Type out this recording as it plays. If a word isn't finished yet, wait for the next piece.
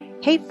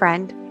Hey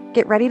friend,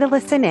 get ready to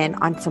listen in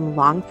on some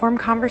long-form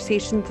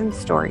conversations and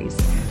stories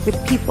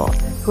with people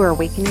who are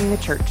awakening the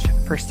church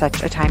for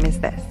such a time as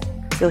this.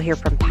 You'll hear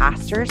from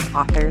pastors,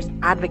 authors,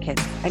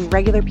 advocates, and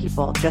regular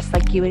people just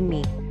like you and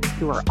me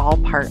who are all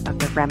part of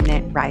the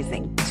remnant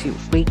rising to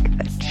wake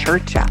the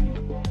church up.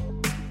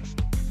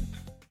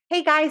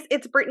 Hey guys,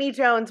 it's Brittany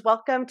Jones.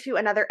 Welcome to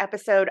another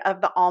episode of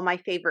the All My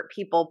Favorite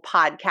People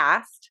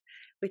podcast.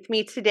 With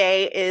me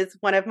today is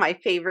one of my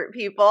favorite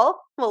people,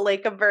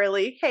 Malaika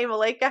Burley. Hey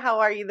Malaika, how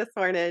are you this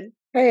morning?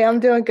 Hey,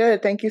 I'm doing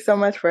good. Thank you so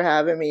much for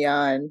having me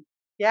on.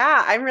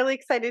 Yeah, I'm really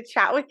excited to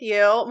chat with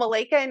you.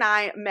 Malaika and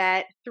I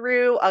met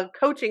through a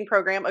coaching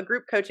program, a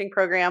group coaching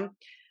program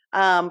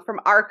from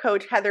our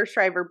coach, Heather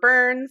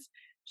Schreiber-Burns.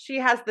 She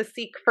has the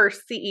Seek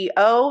First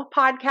CEO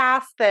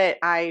podcast that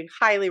I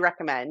highly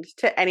recommend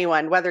to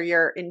anyone, whether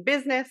you're in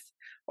business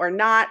or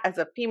not, as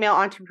a female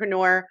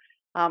entrepreneur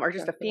or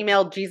just a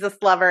female Jesus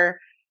lover.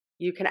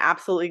 You can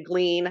absolutely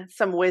glean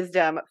some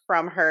wisdom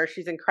from her.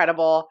 She's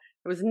incredible.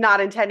 I was not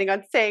intending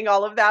on saying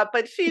all of that,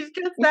 but she's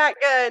just that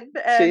good.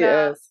 And, She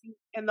is.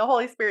 And the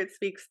Holy Spirit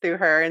speaks through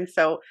her. And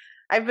so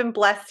I've been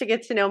blessed to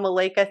get to know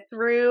Malaika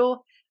through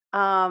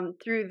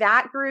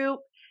that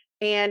group.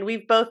 And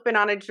we've both been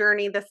on a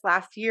journey this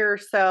last year or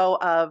so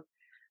of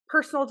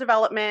personal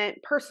development,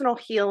 personal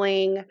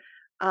healing.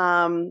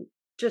 Heather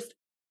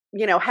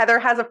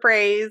has a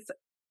phrase,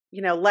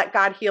 let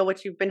God heal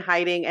what you've been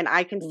hiding. And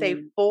I can say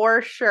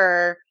for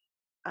sure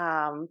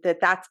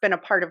that's been a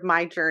part of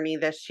my journey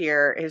this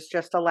year, is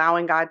just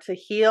allowing God to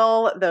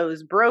heal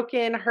those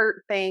broken,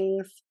 hurt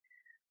things.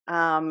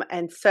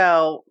 And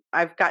so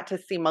I've got to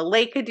see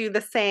Malaika do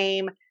the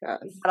same. Yes.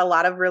 We've had a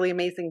lot of really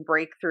amazing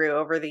breakthrough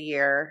over the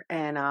year,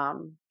 and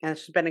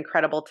it's been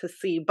incredible to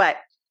see. But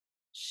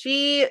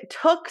she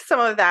took some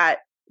of that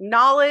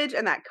knowledge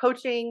and that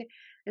coaching,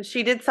 and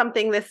she did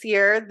something this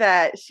year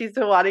that she's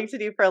been wanting to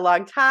do for a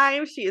long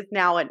time. She is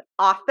now an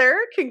author.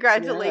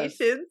 Congratulations,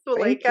 Yes.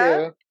 Malaika.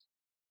 Thank you.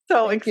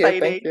 So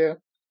exciting. Thank you.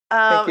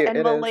 Thank you. And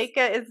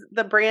Malaika is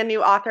the brand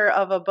new author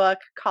of a book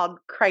called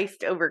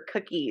Christ Over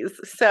Cookies.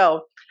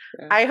 So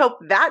I hope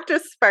that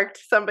just sparked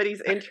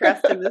somebody's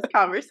interest in this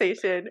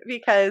conversation,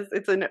 because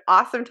it's an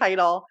awesome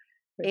title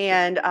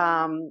and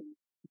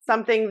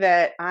something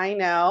that I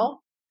know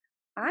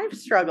I've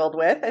struggled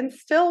with and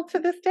still to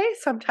this day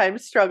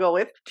sometimes struggle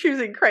with,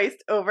 choosing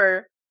Christ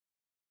over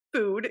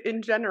food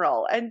in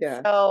general. And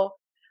so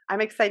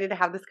I'm excited to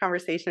have this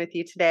conversation with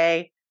you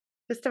today,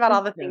 just about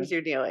all the things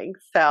you're doing.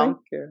 So thank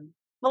you.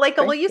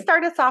 Malaika, will you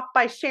start us off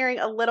by sharing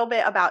a little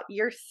bit about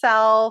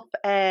yourself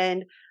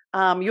and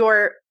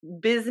your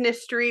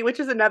businessry, which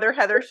is another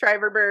Heather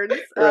Schreiber-Burns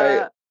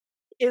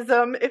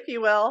ism, if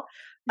you will.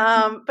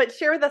 But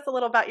share with us a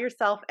little about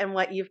yourself and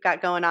what you've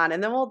got going on,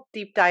 and then we'll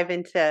deep dive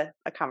into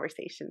a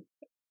conversation.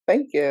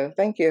 Thank you.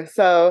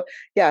 So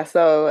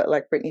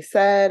like Brittany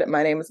said,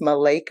 my name is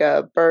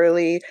Malaika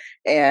Burley,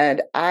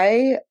 and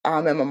I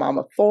am a mom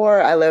of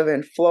 4. I live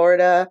in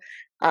Florida.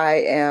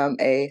 I am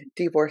a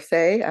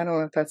divorcee. I don't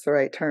know if that's the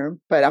right term,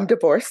 but I'm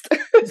divorced.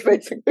 It's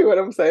basically what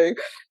I'm saying.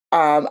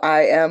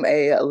 I am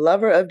a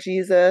lover of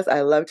Jesus.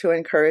 I love to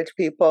encourage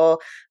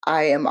people.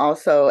 I am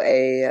also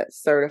a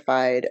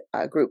certified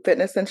group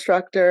fitness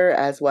instructor,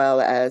 as well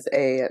as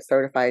a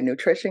certified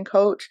nutrition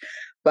coach.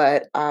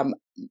 But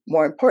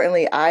more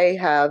importantly, I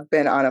have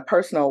been on a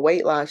personal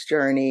weight loss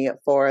journey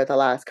for the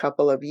last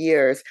couple of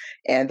years.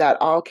 And that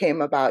all came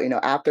about,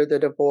 after the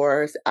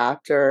divorce,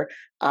 after,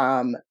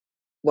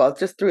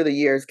 just through the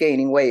years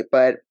gaining weight,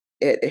 but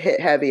it hit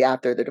heavy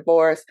after the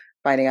divorce,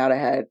 finding out I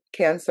had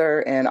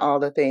cancer and all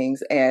the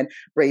things, and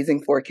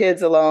raising 4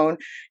 kids alone.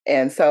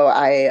 And so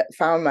I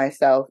found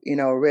myself,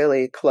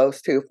 really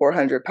close to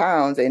 400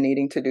 pounds and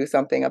needing to do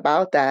something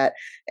about that.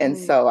 And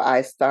so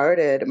I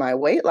started my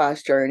weight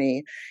loss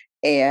journey.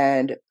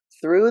 And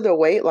through the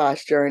weight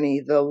loss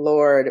journey, the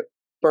Lord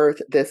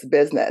birthed this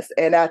business.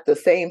 And at the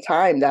same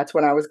time, that's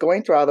when I was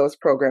going through all those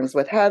programs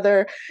with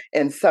Heather.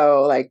 And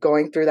so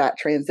going through that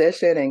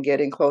transition and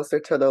getting closer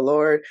to the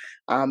Lord,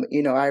 I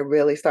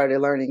really started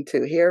learning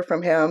to hear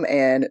from him.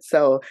 And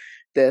so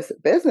this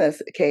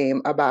business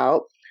came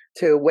about,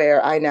 to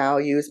where I now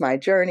use my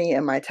journey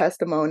and my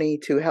testimony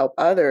to help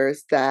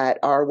others that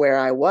are where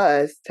I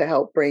was, to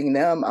help bring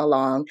them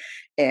along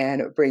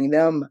and bring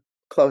them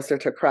closer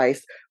to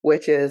Christ,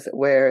 which is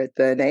where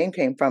the name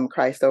came from,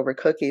 Christ Over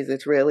Cookies.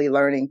 It's really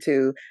learning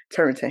to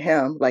turn to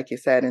him, like you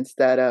said,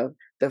 instead of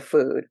the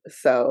food.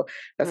 So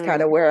that's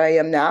kind of where I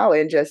am now,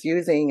 and just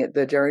using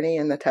the journey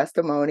and the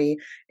testimony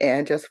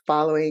and just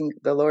following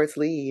the Lord's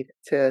lead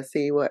to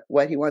see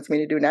what he wants me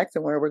to do next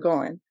and where we're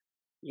going.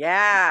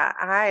 Yeah,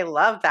 I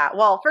love that.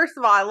 Well, first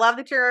of all, I love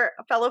that you're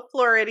a fellow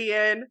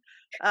Floridian.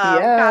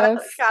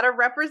 Yes. Gotta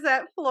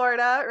represent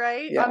Florida,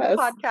 right? Yes. On the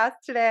podcast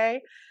today.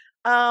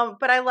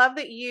 But I love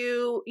that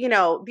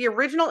the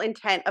original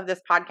intent of this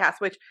podcast,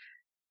 which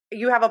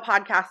you have a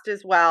podcast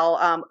as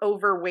well,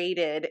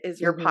 Overweighted is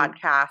your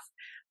podcast.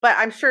 But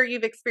I'm sure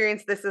you've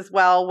experienced this as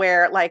well,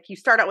 where you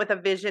start out with a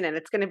vision and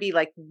it's going to be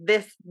like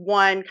this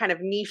one kind of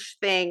niche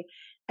thing.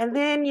 And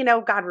then,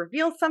 God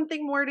reveals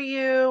something more to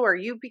you, or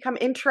you become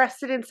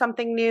interested in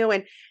something new,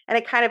 and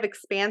it kind of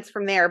expands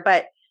from there.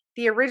 But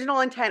the original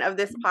intent of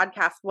this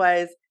podcast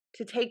was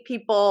to take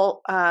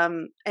people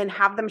and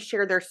have them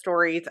share their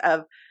stories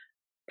of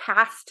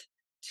past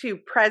to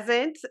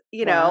present,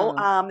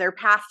 Wow. their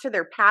past to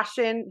their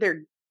passion,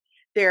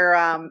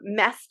 their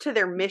mess to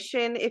their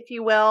mission, if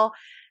you will.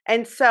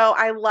 And so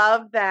I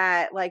love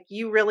that, like,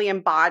 you really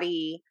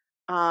embody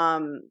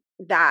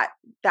that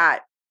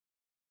that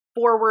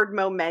forward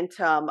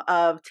momentum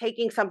of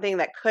taking something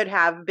that could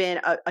have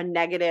been a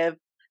negative,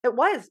 that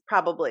was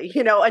probably,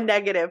 a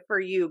negative for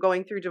you,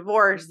 going through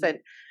divorce Mhm.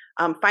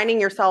 and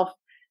finding yourself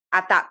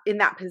in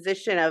that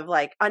position of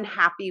like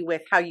unhappy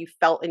with how you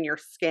felt in your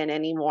skin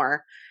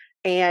anymore,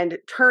 and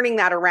turning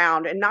that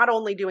around, and not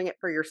only doing it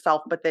for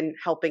yourself but then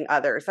helping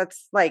others.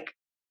 That's like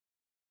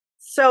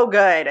so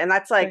good. And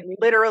that's like Thank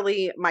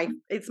literally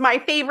it's my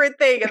favorite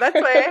thing. And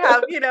that's why I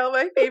have,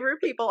 my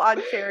favorite people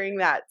on sharing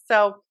that.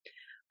 So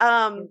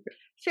um, you.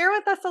 share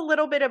with us a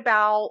little bit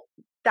about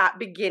that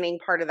beginning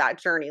part of that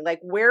journey. Like,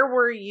 where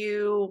were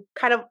you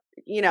kind of,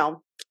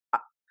 uh,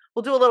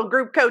 we'll do a little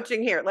group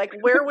coaching here. Like,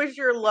 where was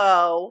your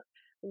low?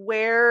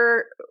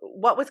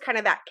 What was kind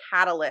of that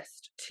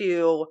catalyst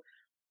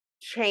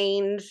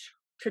change,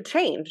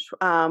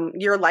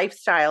 your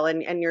lifestyle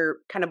and your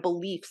kind of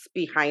beliefs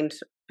behind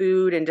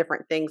food and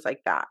different things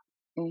like that?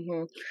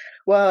 Mhm.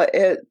 Well,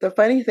 the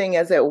funny thing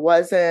is it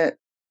wasn't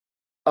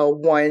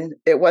one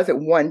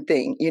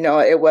thing,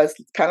 it was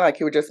kind of like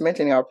you were just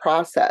mentioning, a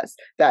process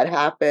that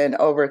happened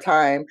over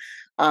time.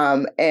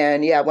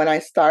 And yeah, when I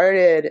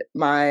started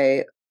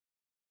my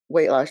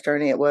weight loss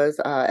journey, it was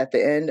at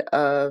the end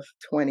of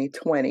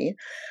 2020.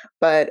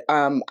 But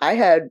I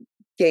had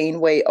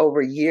gained weight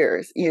over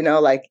years,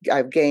 like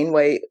I've gained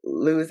weight,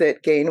 lose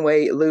it, gain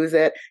weight, lose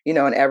it,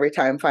 and every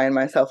time find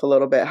myself a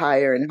little bit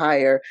higher and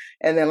higher.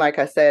 And then, like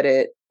I said,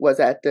 it was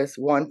at this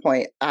one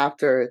point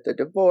after the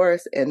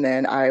divorce, and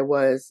then I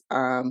was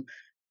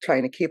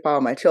trying to keep all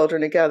my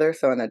children together.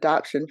 So, an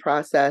adoption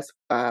process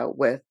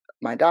with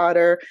my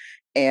daughter,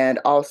 and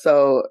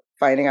also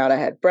finding out I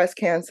had breast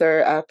cancer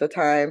at the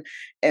time.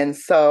 And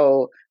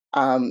so,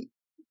 um,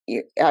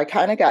 I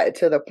kind of got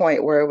to the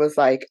point where it was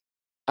like,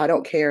 I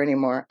don't care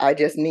anymore. I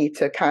just need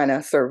to kind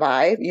of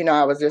survive.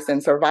 I was just in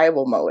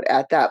survival mode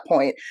at that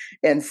point.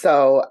 And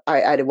so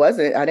I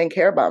didn't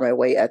care about my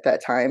weight at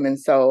that time. And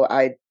so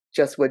I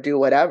just would do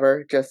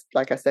whatever, just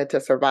like I said,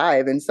 to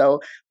survive. And so,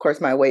 of course,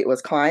 my weight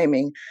was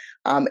climbing.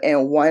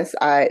 And once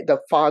the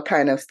fog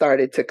kind of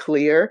started to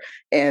clear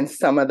and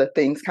some of the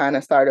things kind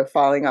of started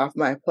falling off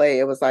my plate,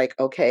 it was like,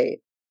 okay,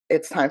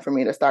 it's time for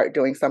me to start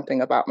doing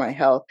something about my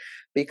health,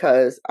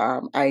 because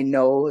I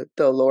know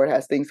the Lord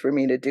has things for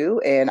me to do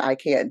and I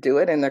can't do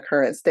it in the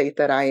current state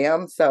that I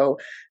am. So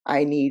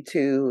I need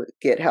to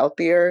get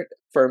healthier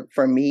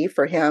for me,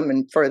 for him,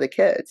 and for the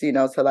kids,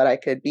 so that I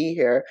could be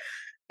here.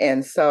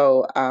 And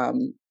so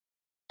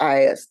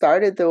I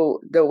started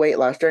the weight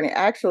loss journey.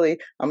 Actually,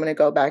 I'm going to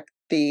go back.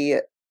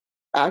 The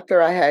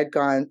After I had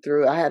gone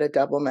through, I had a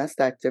double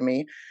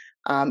mastectomy,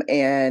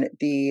 and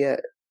the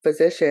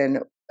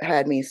physician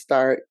had me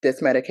start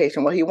this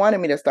medication. Well, he wanted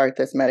me to start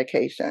this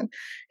medication,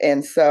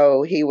 and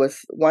so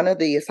one of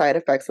the side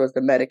effects was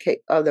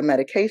the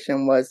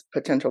medication was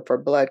potential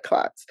for blood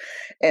clots,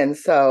 and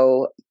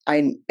so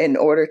in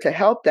order to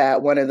help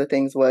that, one of the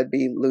things would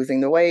be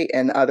losing the weight,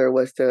 and the other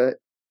was to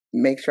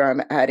make sure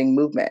I'm adding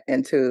movement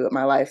into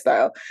my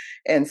lifestyle.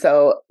 And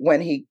so when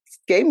he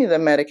gave me the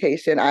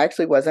medication, I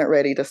actually wasn't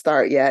ready to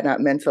start yet, not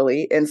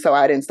mentally. And so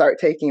I didn't start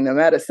taking the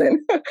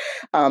medicine.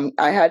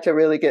 I had to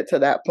really get to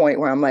that point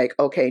where I'm like,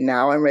 okay,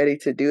 now I'm ready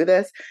to do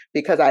this,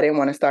 because I didn't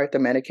want to start the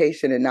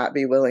medication and not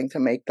be willing to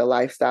make the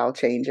lifestyle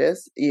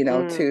changes,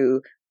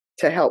 Mm.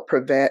 to help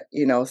prevent,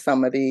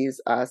 some of these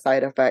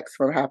side effects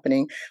from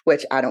happening,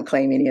 which I don't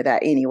claim any of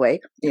that anyway,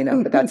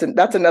 but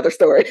that's another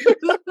story.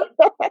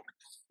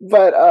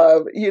 But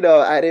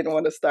I didn't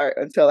want to start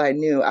until I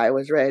knew I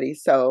was ready.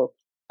 So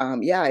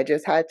yeah, I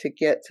just had to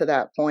get to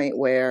that point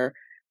where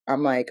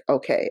I'm like,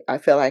 okay, I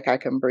feel like I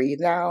can breathe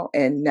now,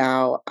 and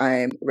now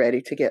I'm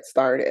ready to get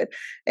started.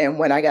 And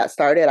when I got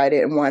started, I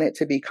didn't want it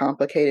to be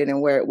complicated,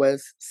 and where it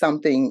was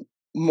something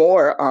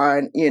more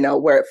on,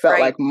 where it felt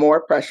Right. like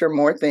more pressure,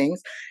 more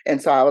things.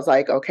 And so I was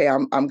like, okay,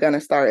 I'm going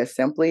to start as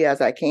simply as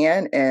I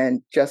can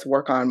and just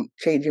work on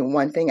changing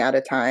one thing at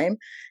a time,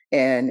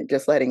 and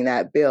just letting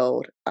that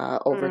build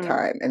over Mm.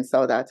 time. And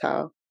so that's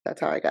how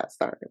I got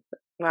started.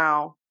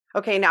 Wow.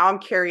 Okay, now I'm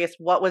curious,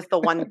 what was the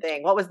one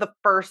thing? What was the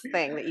first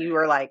thing that you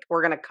were like,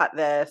 we're going to cut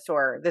this,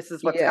 or this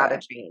is what's got to Yeah.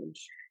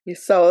 change?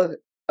 So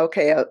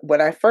okay,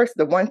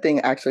 the one thing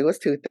actually was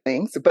two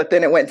things, but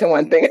then it went to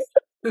one thing.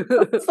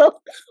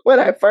 So when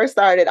I first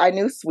started, I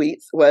knew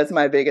sweets was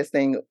my biggest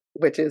thing,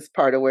 which is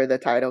part of where the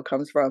title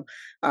comes from.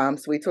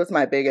 Sweets was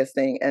my biggest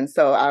thing. And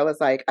so I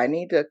was like,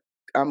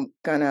 I'm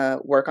gonna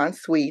work on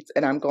sweets,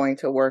 and I'm going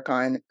to work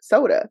on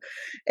soda.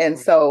 And Mm.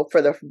 so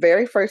for the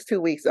very first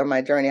 2 weeks of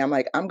my journey, I'm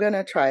like, I'm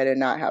gonna try to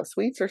not have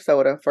sweets or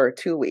soda for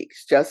 2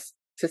 weeks, just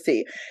to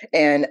see.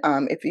 And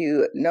if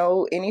you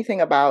know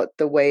anything about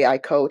the way I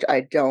coach,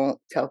 I don't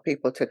tell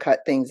people to cut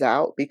things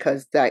out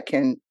because that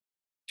can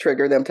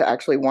trigger them to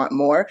actually want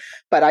more.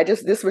 But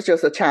this was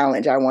just a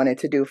challenge I wanted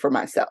to do for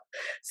myself. Yeah.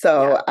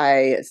 So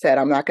I said,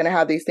 I'm not going to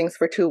have these things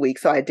for 2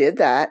 weeks. So I did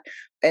that.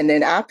 And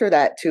then after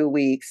that 2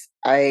 weeks,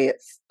 I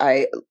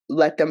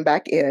let them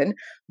back in,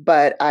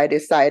 but I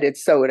decided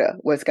soda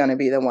was going to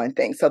be the one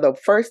thing. So the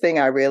first thing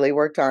I really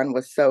worked on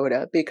was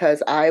soda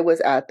because I was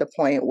at the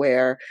point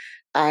where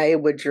I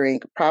would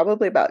drink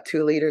probably about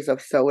 2 liters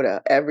of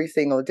soda every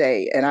single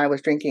day. And I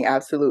was drinking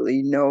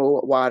absolutely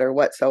no water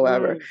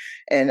whatsoever.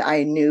 And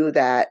I knew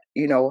that,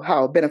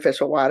 how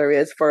beneficial water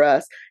is for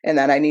us and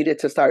that I needed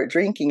to start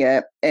drinking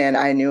it. And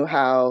I knew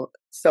how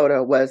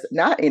soda was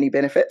not any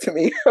benefit to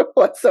me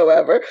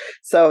whatsoever.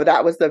 So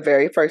that was the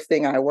very first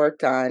thing I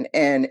worked on.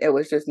 And it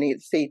was just neat to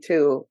see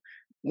too,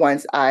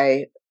 once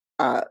I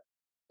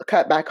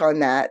cut back on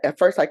that. At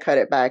first I cut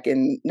it back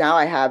and now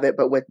I have it,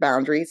 but with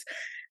boundaries.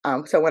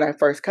 So when I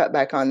first cut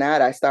back on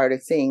that, I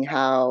started seeing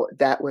how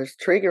that was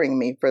triggering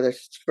me for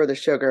the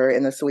sugar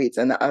and the sweets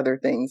and the other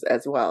things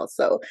as well.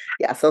 So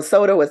yeah, so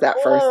soda was that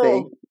first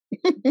thing.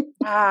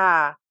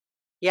 Ah,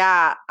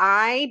 yeah.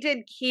 I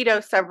did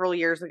keto several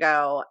years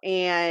ago,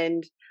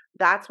 and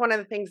that's one of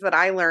the things that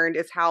I learned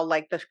is how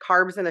like the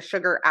carbs and the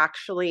sugar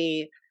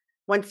actually,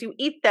 once you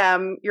eat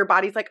them, your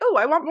body's like, oh,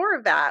 I want more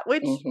of that,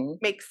 which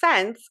makes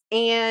sense.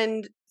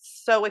 And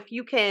so if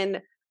you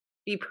can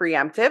be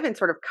preemptive and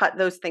sort of cut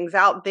those things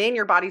out, then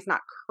your body's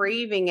not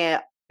craving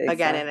it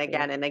again and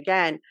again and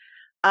again.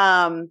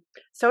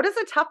 Soda's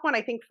a tough one,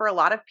 I think, for a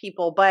lot of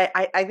people, but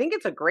I think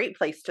it's a great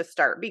place to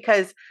start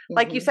because,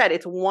 like you said,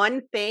 it's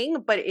one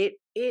thing, but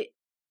it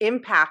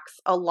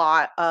impacts a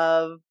lot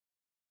of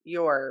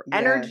your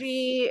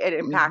energy. It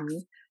impacts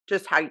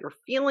just how you're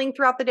feeling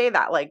throughout the day,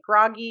 that like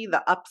groggy,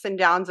 the ups and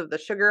downs of the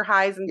sugar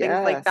highs and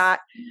things like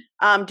that.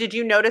 Did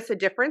you notice a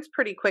difference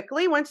pretty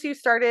quickly once you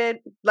started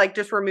like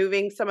just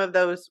removing some of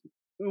those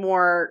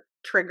more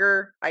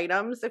trigger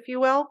items, if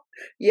you will?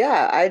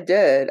 Yeah, I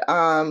did.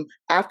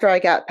 After I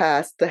got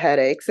past the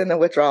headaches and the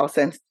withdrawal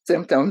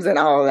symptoms and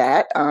all of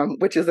that,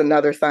 which is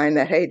another sign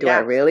that, hey, do I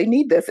really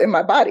need this in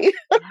my body?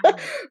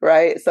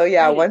 Right. So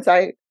yeah, once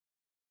I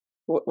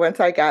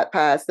got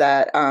past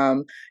that,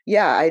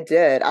 yeah, I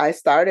did. I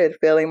started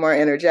feeling more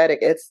energetic.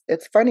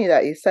 It's funny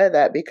that you said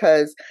that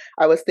because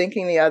I was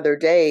thinking the other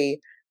day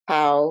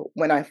how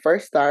when I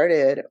first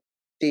started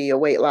the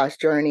weight loss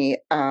journey,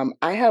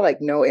 I had like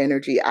no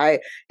energy.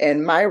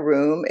 And my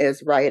room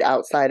is right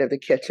outside of the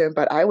kitchen,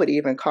 but I would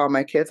even call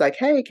my kids like,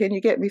 "Hey, can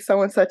you get me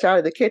so and such out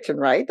of the kitchen?"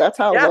 Right? That's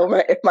how low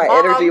my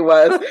energy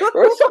was.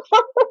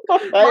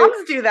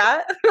 Moms do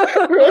that.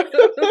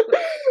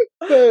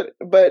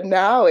 But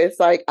now it's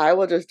like I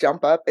will just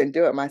jump up and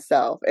do it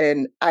myself.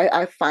 And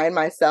I find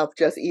myself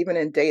just even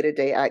in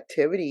day-to-day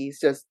activities,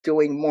 just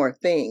doing more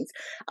things.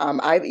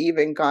 I've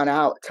even gone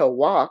out to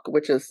walk,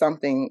 which is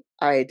something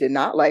I did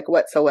not like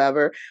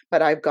whatsoever,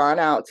 but I've gone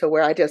out to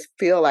where I just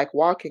feel like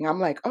walking. I'm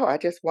like, oh, I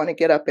just want to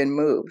get up and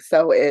move.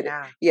 So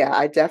yeah,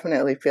 I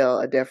definitely feel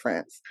a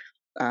difference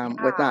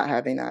with not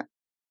having that.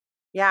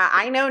 Yeah,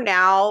 I know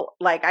now,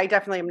 like I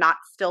definitely am not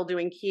still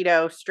doing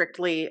keto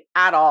strictly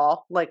at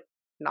all, like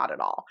not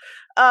at all.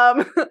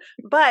 Um,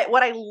 but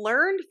what I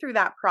learned through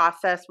that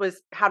process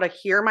was how to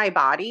hear my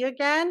body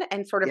again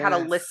and sort of how to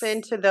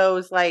listen to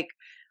those like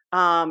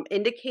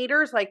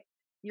indicators like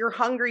you're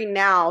hungry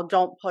now,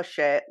 don't push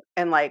it.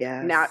 And like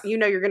now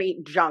you're gonna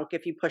eat junk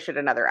if you push it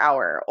another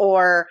hour.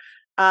 Or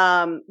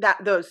that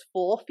those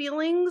full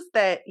feelings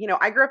that,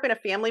 I grew up in a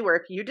family where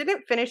if you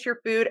didn't finish your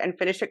food and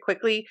finish it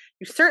quickly,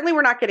 you certainly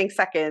were not getting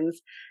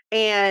seconds.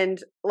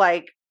 And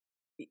like,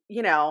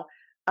 you know,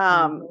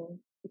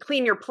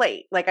 clean your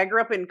plate. Like I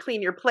grew up in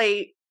clean your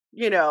plate,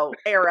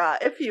 era,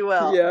 if you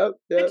will.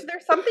 Which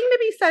there's something to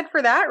be said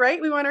for that,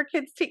 right? We want our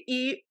kids to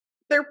eat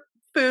their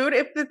food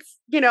if it's,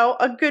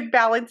 a good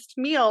balanced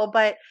meal,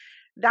 but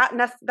that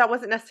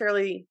wasn't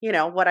necessarily,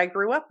 what I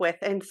grew up with.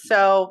 And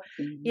so,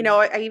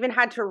 I even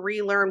had to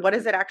relearn what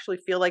does it actually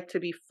feel like to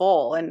be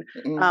full. And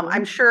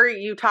I'm sure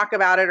you talk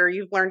about it or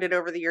you've learned it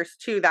over the years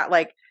too, that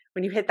like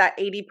when you hit that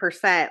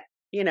 80%,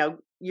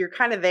 you're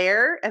kind of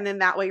there. And then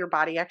that way your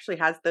body actually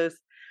has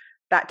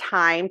that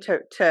time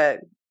to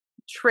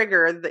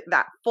trigger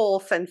that full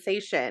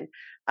sensation.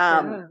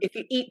 If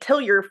you eat till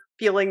you're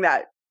feeling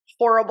that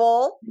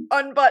horrible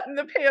unbutton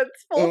the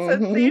pants full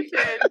sensation,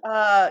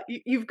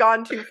 you've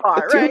gone too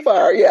far, right? Too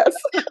far, yes.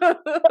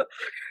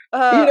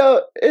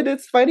 And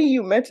it's funny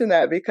you mentioned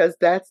that because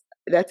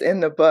that's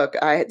in the book.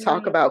 I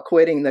talk about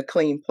quitting the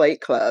clean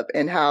plate club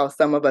and how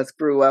some of us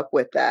grew up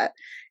with that.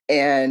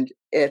 And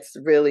it's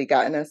really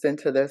gotten us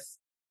into this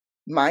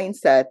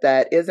mindset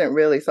that isn't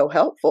really so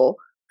helpful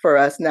for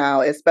us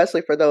now,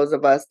 especially for those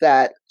of us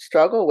that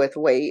struggle with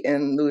weight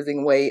and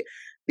losing weight,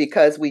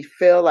 because we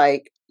feel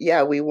like,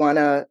 we want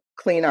to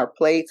clean our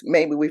plates.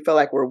 Maybe we feel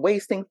like we're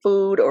wasting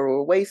food or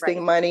we're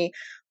wasting money.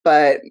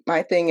 But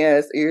my thing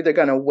is, you're either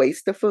going to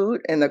waste the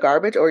food in the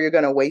garbage or you're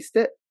going to waste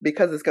it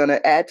because it's going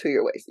to add to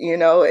your waste,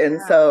 And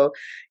so,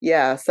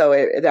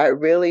 so that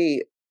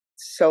really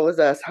shows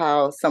us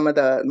how some of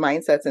the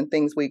mindsets and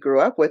things we grew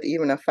up with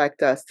even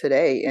affect us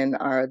today in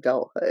our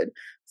adulthood.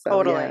 So yeah.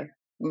 Totally.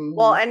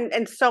 Well, Mhm.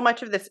 and so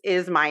much of this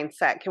is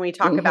mindset. Can we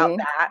talk about Mhm.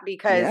 that?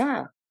 Because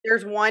Yeah.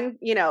 there's one,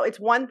 it's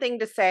one thing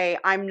to say,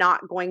 I'm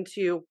not going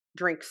to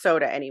drink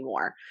soda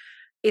anymore.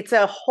 It's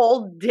a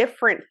whole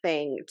different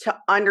thing to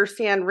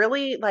understand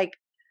really like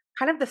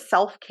kind of the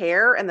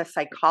self-care and the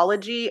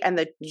psychology and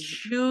the Mhm.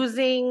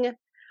 choosing.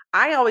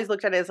 I always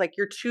looked at it as like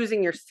you're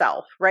choosing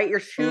yourself, right? You're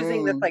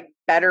choosing this Mm, like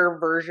better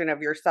version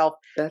of yourself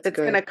that's that's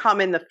going to good.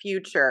 come in the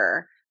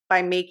future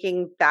by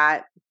making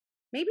that.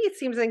 Maybe it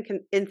seems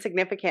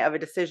insignificant of a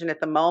decision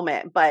at the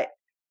moment, but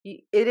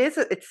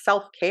it's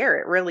self-care.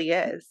 It really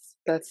is.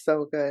 That's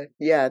so good.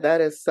 Yeah,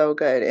 that is so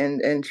good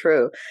and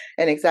true.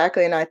 And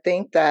exactly, and I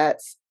think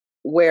that's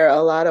where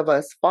a lot of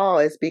us fall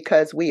is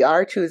because we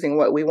are choosing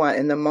what we want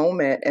in the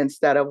moment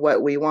instead of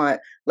what we want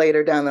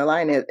later down the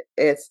line.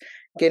 It's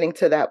getting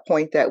to that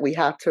point that we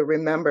have to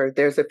remember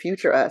there's a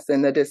future us,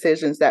 and the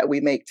decisions that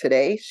we make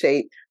today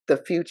shape the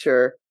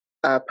future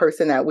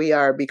person that we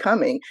are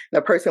becoming.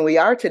 The person we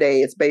are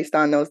today is based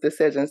on those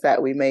decisions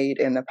that we made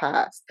in the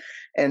past.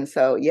 And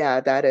so,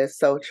 yeah, that is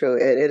so true.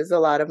 It is a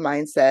lot of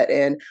mindset.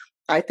 And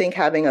I think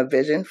having a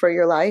vision for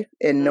your life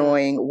and Mm,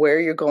 knowing where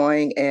you're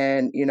going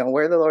and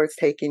where the Lord's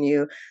taking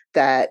you,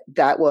 that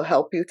will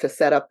help you to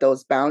set up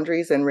those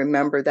boundaries and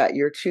remember that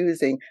you're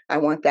choosing, I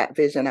want that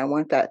vision, I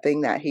want that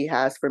thing that he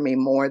has for me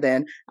more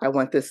than I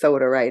want this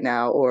soda right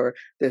now or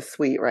this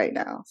sweet right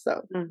now.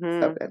 So so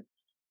mhm. good.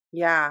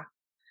 Yeah.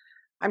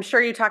 I'm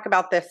sure you talk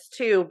about this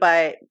too,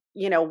 but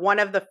one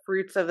of the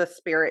fruits of the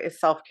spirit is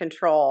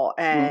self-control.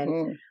 And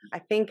Mhm. I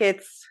think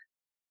it's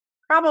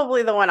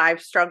probably the one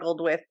I've struggled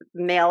with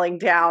nailing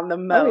down the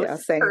Oh yeah,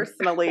 most same.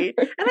 personally.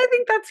 And I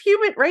think that's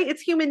human, right?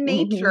 It's human Mhm.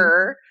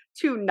 nature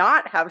to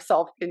not have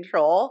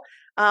self-control.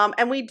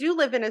 And we do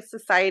live in a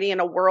society and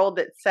a world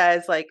that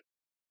says like,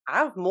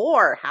 have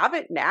more, have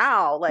it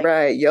now, like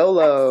Right,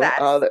 YOLO,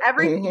 excess. all the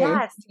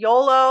Yes,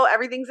 YOLO,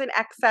 everything's in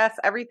excess.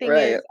 Everything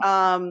is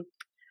right.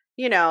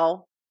 you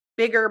know,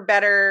 bigger,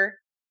 better,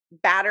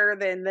 badder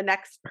than the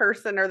next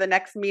person or the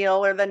next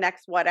meal or the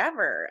next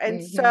whatever. And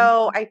Mhm.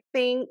 so I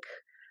think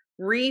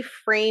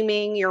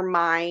reframing your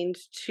mind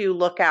to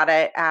look at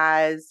it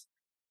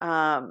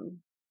um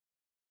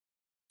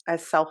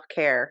as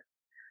self-care.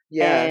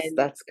 Yes, And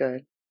that's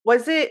good.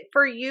 was it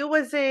for you,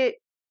 was it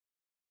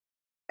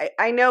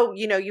I know,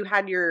 you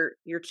had your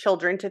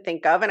children to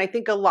think of, and I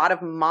think a lot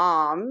of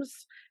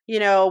moms,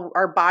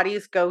 our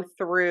bodies go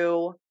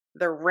through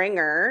the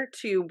ringer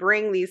to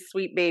bring these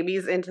sweet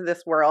babies into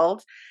this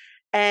world.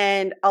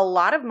 And a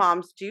lot of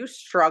moms do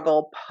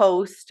struggle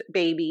post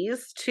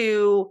babies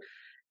to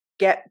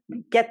get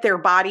get their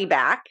body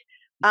back.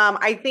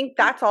 I think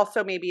that's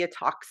also maybe a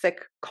toxic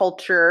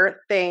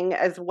culture thing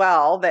as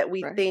well, that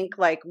we Right. think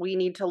like we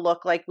need to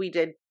look like we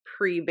did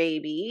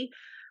pre-baby.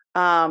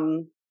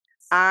 Um,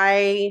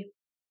 I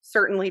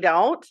certainly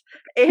don't.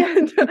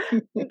 And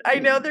I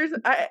know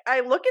I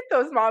look at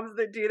those moms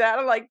that do that.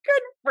 I'm like,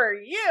 good for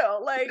you.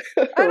 Like,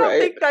 I don't Right.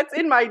 think that's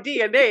in my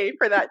DNA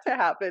for that to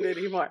happen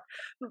anymore.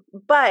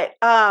 But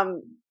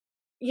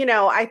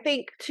I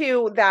think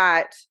too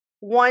that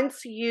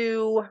once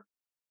you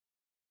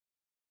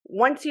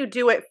once you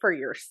do it for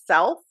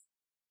yourself,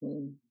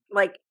 Mm,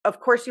 like of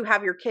course you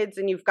have your kids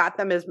and you've got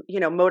them as,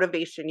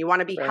 motivation. You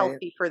want to be right.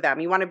 healthy for them.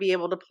 You want to be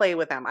able to play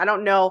with them. I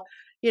don't know,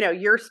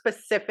 your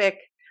specific,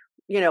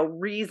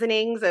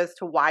 reasonings as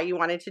to why you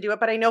wanted to do it,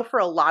 but I know for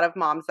a lot of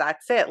moms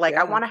that's it. Like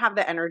I Yeah. want to have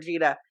the energy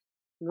to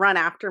run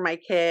after my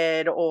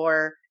kid,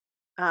 or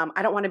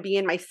I don't want to be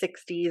in my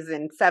 60s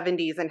and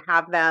 70s and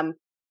have them,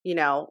 you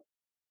know,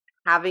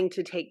 having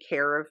to take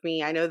care of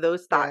me. I know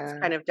those thoughts Yeah.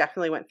 kind of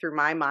definitely went through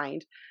my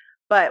mind.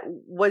 But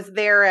was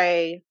there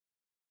a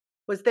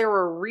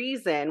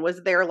reason?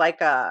 Was there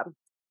like a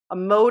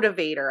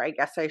motivator, I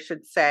guess I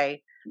should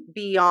say,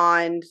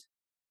 beyond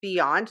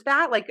beyond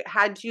that? Like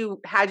had you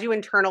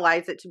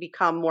internalized it to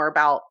become more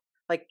about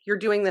like you're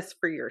doing this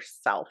for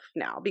yourself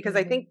now? Because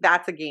I Mhm. think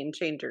that's a game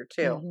changer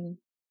too. Mhm.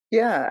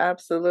 Yeah,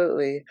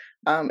 absolutely.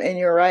 And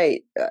you're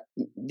right.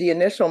 The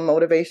initial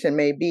motivation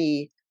may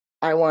be,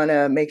 I want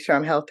to make sure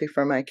I'm healthy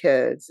for my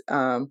kids.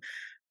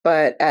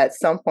 But at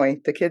some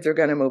point, the kids are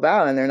going to move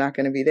out and they're not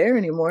going to be there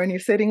anymore. And you're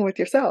sitting with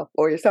yourself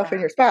or yourself and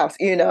Yeah. your spouse.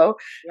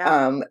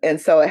 Yeah.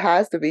 And so it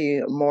has to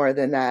be more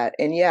than that.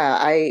 And yeah,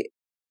 I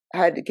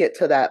had to get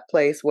to that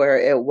place where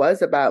it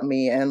was about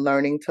me and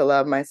learning to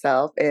love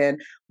myself and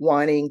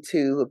wanting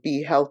to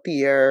be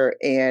healthier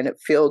and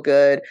feel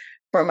good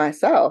for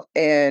myself.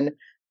 And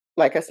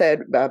like I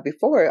said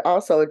before,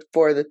 also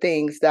for the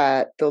things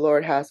that the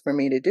Lord has for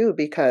me to do,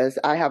 because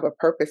I have a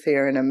purpose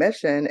here and a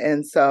mission.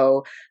 And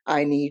so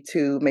I need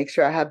to make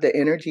sure I have the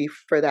energy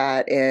for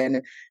that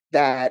and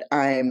that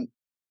I'm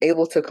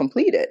able to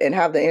complete it and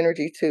have the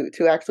energy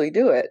to actually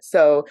do it.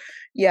 So Mm.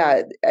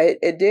 yeah,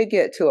 it did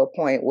get to a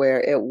point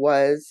where it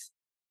was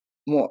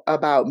more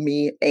about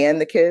me and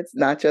the kids,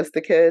 not just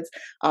the kids.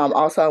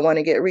 Also, I want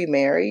to get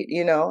remarried,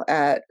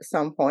 at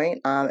some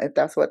point, if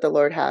that's what the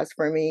Lord has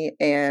for me.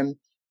 And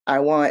I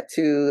want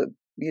to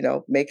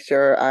make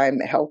sure I'm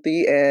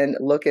healthy and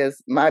look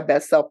as my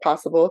best self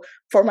possible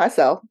for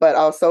myself, but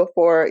also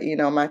for,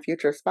 my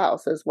future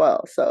spouse as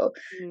well. So,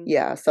 Mm,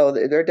 yeah, so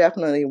there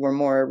definitely were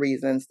more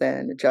reasons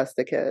than just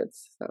the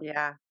kids. So.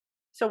 yeah.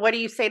 So what do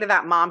you say to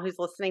that mom who's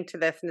listening to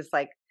this and is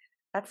like,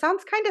 that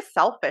sounds kind of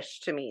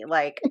selfish to me.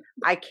 Like,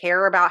 I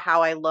care about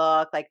how I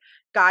look. Like,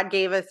 God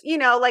gave us,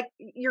 like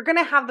you're going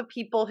to have the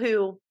people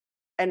who,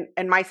 and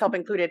myself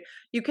included,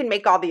 you can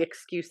make all the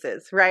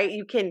excuses, right?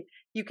 You can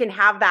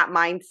have that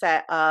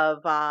mindset of,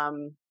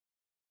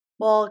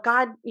 well,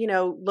 God,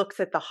 looks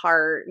at the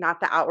heart, not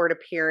the outward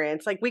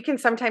appearance. Like, we can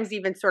sometimes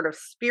even sort of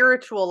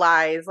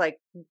spiritualize like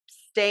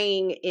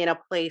staying in a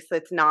place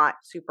that's not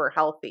super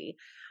healthy.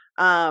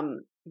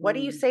 What do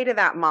you Mm, say to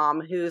that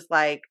mom who's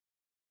like,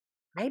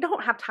 I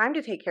don't have time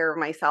to take care of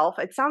myself.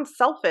 It sounds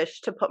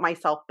selfish to put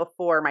myself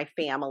before my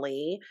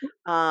family.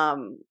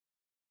 Um,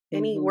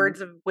 any mhm.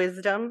 words of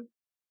wisdom?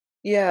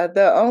 Yeah,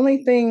 the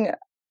only thing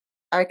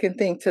I can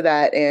think to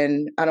that,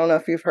 and I don't know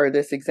if you've heard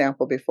this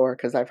example before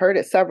because I've heard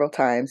it several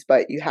times,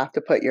 but you have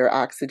to put your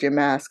oxygen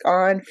mask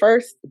on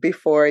first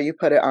before you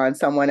put it on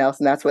someone else.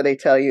 And that's what they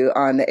tell you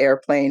on the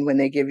airplane when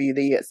they give you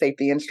the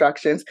safety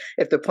instructions.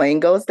 If the plane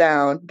goes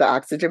down, the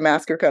oxygen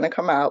mask are going to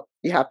come out.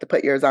 You have to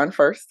put yours on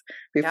first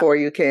Yep. before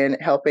you can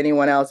help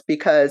anyone else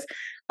because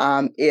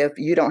if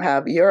you don't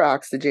have your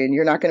oxygen,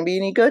 you're not going to be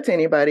any good to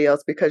anybody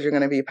else because you're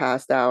going to be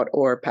passed out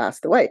or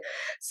passed away.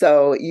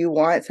 So you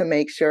want to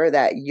make sure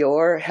that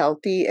you're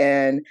healthy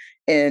and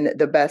in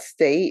the best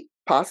state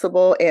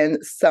possible. And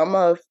some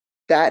of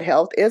that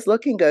health is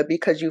looking good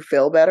because you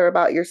feel better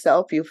about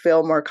yourself, you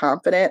feel more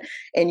confident,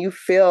 and you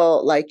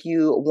feel like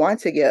you want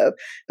to give.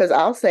 Because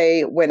I'll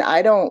say, when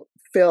I don't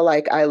feel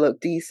like I look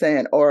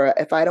decent or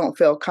if I don't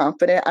feel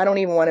confident, I don't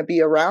even want to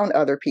be around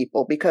other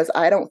people because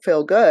I don't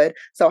feel good.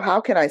 So, how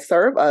can I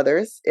serve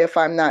others if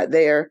I'm not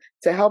there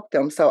to help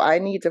them? So, I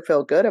need to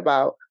feel good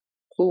about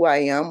who I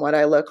am, what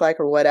I look like,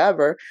 or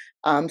whatever,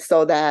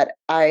 so that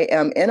I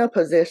am in a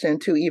position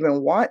to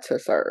even want to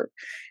serve.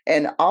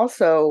 And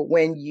also,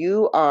 when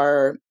you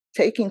are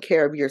taking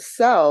care of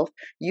yourself,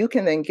 you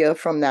can then give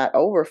from that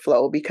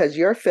overflow because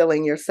you're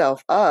filling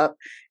yourself up.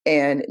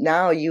 And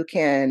now you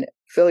can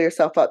fill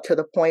yourself up to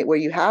the point where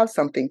you have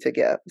something to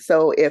give.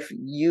 So if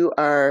you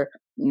are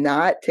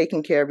not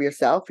taking care of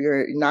yourself,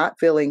 you're not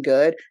feeling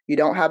good, you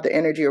don't have the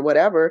energy or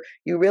whatever,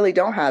 you really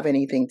don't have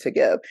anything to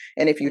give.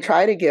 And if you Mm,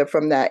 try to give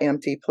from that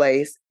empty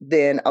place,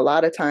 then a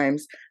lot of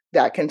times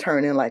that can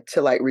turn in like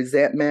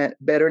resentment,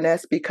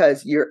 bitterness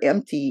because you're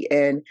empty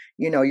and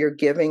you're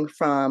giving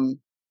from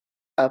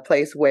a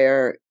place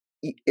where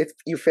it's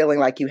you feeling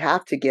like you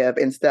have to give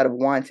instead of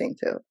wanting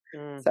to.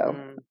 So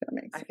mhm. if that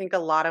makes I sense. think a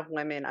lot of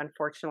women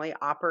unfortunately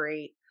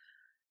operate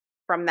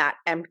from that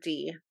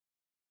empty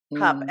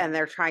cup Mm, and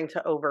they're trying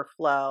to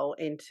overflow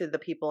into the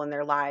people in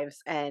their lives,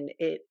 and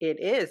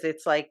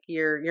it's like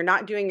you're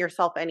not doing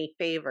yourself any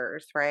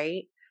favors,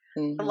 right?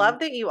 I hmm love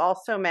that you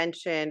also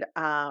mentioned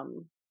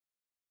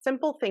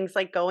simple things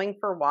like going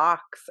for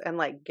walks and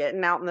like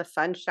getting out in the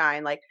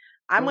sunshine. Like,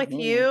 I'm with hmm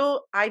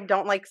you, I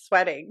don't like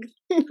sweating.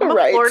 I'm a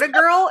right, Florida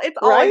girl, it's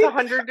always right,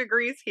 100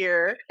 degrees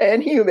here.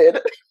 and humid.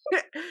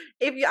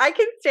 I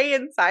can stay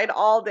inside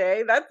all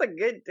day, that's a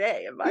good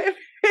day in my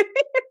opinion.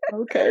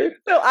 Okay.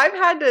 So I've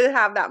had to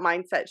have that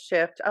mindset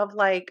shift of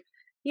like,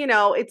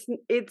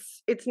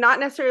 it's not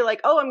necessarily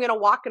like, oh, I'm gonna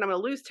walk and I'm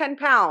gonna lose 10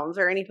 pounds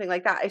or anything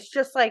like that. It's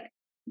just like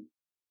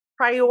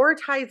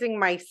prioritizing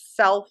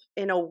myself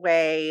in a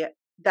way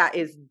that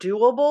is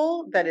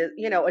doable, that is,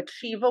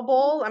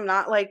 achievable. I'm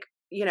not like,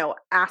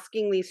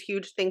 asking these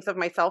huge things of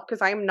myself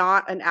because I'm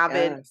not an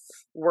avid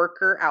Yes.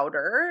 worker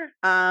outer.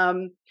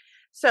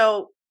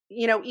 So,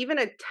 even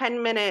a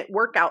 10-minute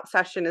workout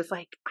session is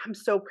like, I'm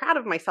so proud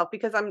of myself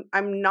because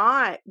I'm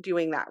not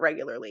doing that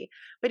regularly.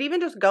 But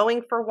even just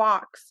going for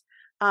walks,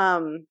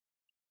 um,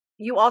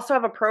 you also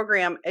have a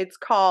program. It's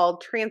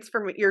called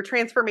Transform Your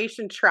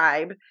Transformation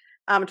Tribe,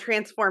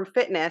 Transform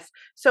Fitness.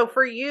 So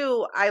for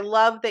you, I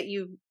love that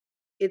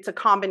it's a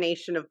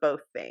combination of both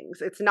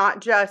things. It's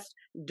not just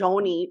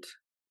don't eat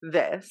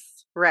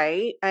this,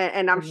 right?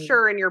 And I'm hmm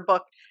sure in your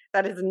book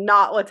that is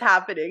not what's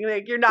happening.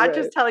 Like, you're not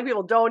just Right. telling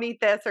people don't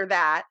eat this or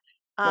that,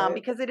 Right.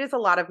 because it is a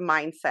lot of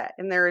mindset,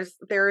 and there is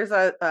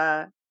a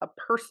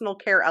personal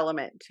care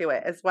element to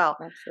it as well.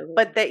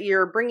 But Absolutely. that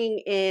you're bringing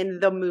in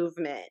the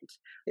movement.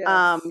 Yes.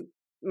 Um,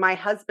 my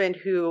husband,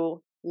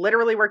 who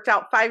literally worked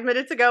out 5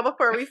 minutes ago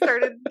before we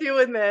started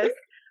doing this,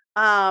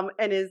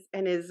 and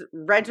is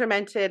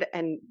regimented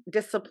and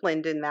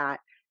disciplined in that.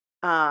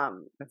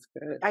 That's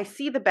good. I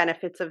see the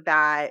benefits of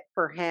that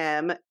for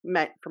him,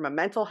 from a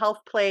mental health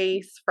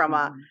place, from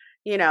a,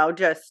 hmm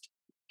just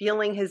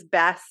feeling his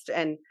best.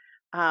 And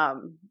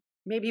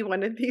maybe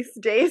one of these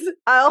days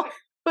I'll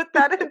put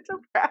that into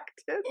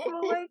practice,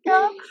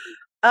 Malika.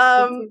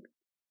 That's Um,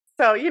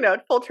 so,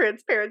 full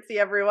transparency,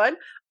 everyone.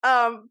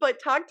 But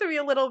talk to me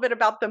a little bit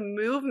about the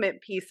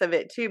movement piece of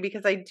it too,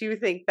 because I do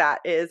think that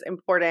is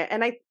important.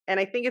 And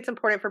I think it's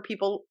important for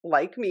people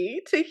like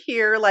me to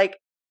hear, like,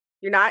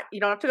 you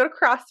don't have to go to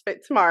CrossFit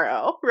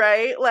tomorrow,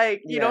 right?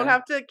 Like you don't Yeah.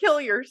 have to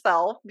kill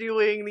yourself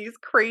doing these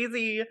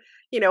crazy,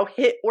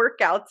 hit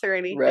workouts or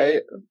anything.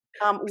 Right.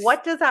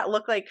 What does that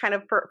look like kind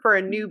of for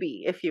a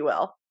newbie, if you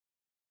will?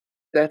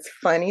 That's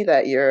funny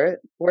that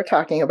we're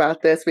talking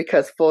about this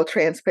because full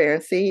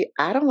transparency,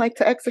 I don't like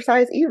to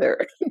exercise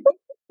either.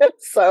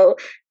 So,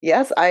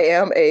 yes, I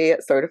am a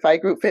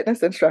certified group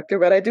fitness instructor,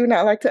 but I do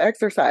not like to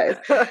exercise.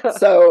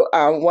 So,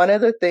 one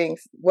of the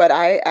things, what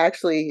I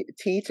actually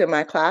teach in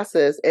my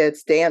classes,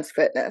 it's dance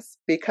fitness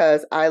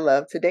because I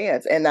love to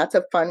dance, and that's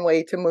a fun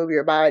way to move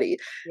your body.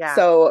 Yeah.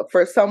 So,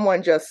 for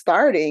someone just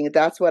starting,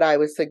 that's what I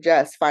would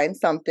suggest. Find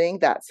something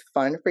that's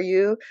fun for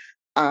you.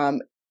 Um,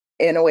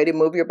 in a way to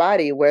move your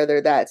body,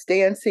 whether that's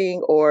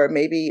dancing or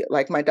maybe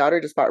like my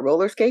daughter just bought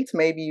roller skates.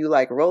 Maybe you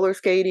like roller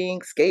skating,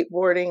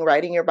 skateboarding,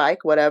 riding your bike,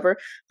 whatever.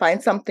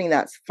 Find something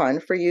that's fun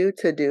for you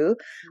to do.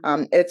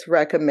 It's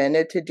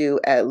recommended to do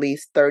at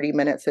least 30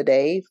 minutes a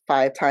day,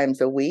 5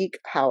 times a week.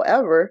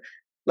 However,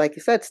 like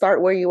you said,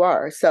 start where you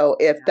are. So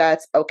if Yeah.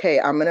 that's okay,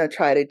 I'm going to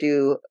try to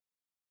do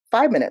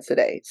 5 minutes a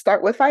day.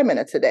 Start with 5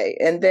 minutes a day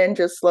and then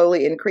just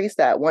slowly increase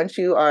that. Once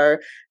you are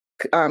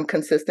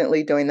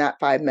consistently doing that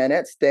 5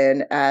 minutes,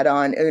 then add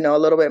on, a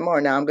little bit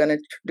more. Now I'm going to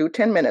do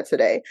 10 minutes a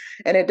day.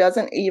 And it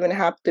doesn't even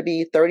have to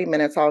be 30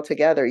 minutes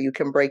altogether. You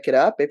can break it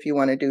up if you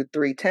want to do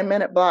 3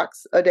 10-minute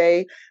blocks a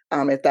day.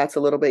 If that's a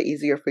little bit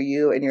easier for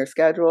you in your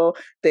schedule,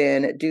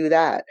 then do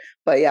that.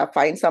 But yeah,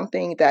 find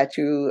something that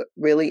you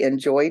really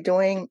enjoy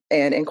doing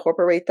and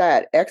incorporate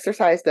that.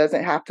 Exercise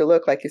doesn't have to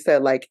look like you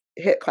said, like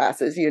HIIT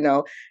classes,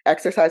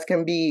 exercise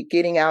can be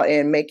getting out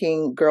and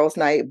making girls'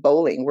 night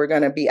bowling. We're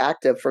going to be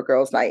active for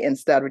girls' night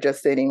instead of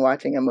just sitting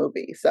watching a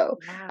movie. So,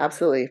 Yeah.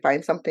 absolutely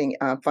find something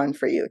fun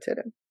for you to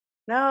do.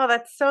 No,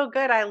 that's so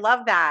good. I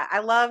love that. I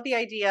love the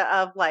idea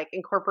of like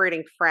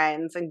incorporating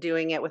friends and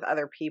doing it with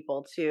other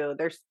people too.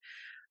 There's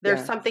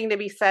Yes, something to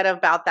be said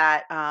about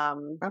that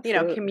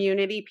absolutely.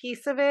 community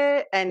piece of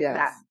it, and that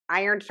Yes,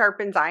 iron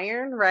sharpens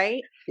iron,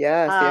 right?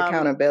 yes, the Um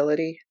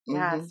accountability.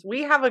 yes,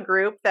 we have a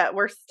group that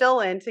we're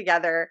still in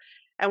together,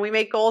 and we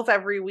make goals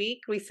every week.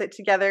 We sit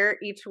together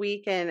each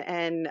week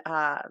and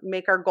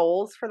make our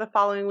goals for the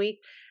following week.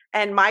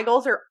 And my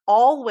goals are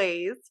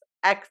always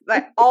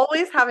I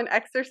always have an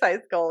exercise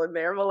goal in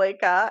there,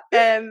 Malika.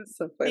 And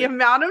So the funny.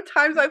 amount of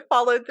times I've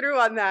followed through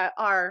on that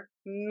are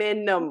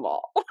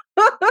minimal.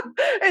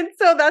 And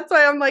so that's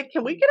why I'm like,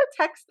 can we get a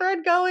text thread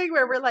going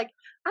where we're like,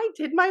 I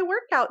did my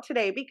workout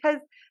today? Because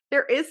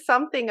there is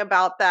something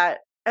about that,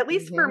 at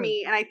least for Hmm.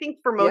 me, and I think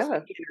for most Yeah.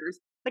 beginners.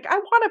 Like, I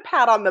want a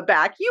pat on the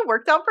back. You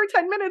worked out for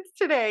 10 minutes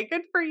today.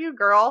 Good for you,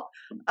 girl.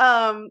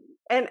 Um,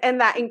 and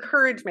that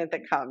encouragement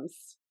that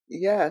comes.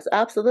 Yes,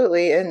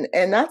 absolutely. And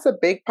that's a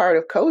big part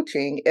of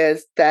coaching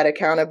is that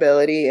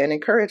accountability and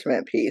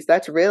encouragement piece.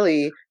 That's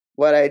really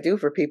what I do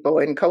for people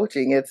in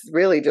coaching. It's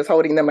really just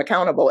holding them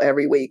accountable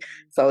every week.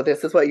 So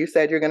this is what you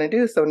said you're going to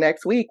do. So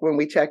next week when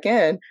we check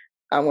in,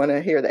 I want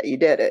to hear that you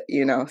did it.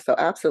 So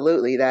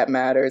absolutely that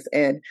matters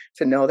and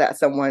to know that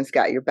someone's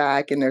got your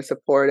back and they're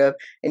supportive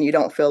and you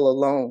don't feel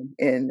alone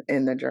in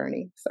the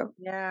journey. So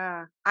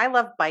Yeah, I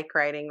love bike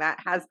riding. That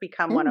has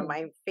become one of mm,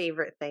 my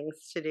favorite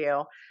things to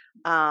do.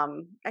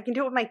 I can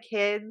do it with my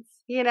kids,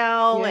 and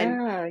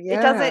yeah, it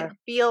yeah. doesn't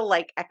feel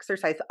like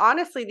exercise.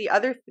 Honestly, the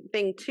other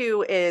thing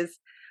too is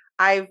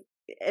I've,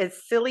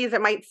 as silly as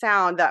it might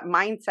sound, that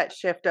mindset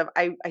shift of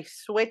I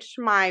switched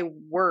my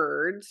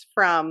words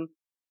from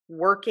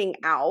working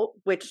out,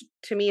 which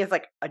to me is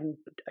like a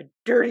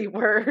dirty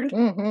word,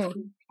 Hmm.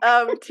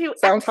 to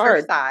Sounds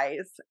hard.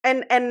 exercise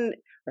and That's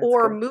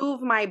or good.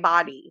 move my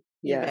body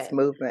Yes, even.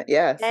 movement.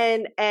 Yes.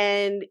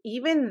 And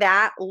even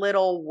that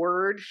little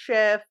word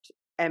shift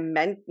and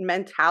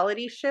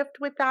mentality shift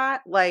with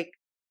that, like,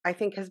 I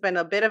think has been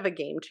a bit of a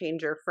game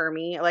changer for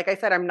me. Like I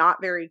said, I'm not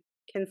very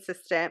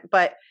consistent,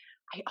 but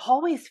I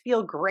always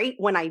feel great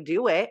when I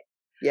do it.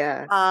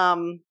 Yes.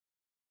 Um,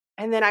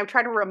 and then I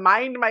try to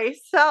remind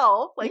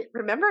myself, like,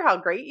 remember how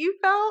great you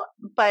felt?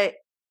 But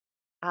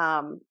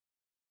um,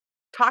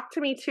 talk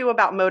to me too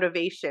about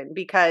motivation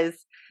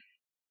because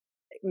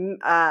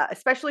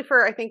especially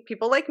for I think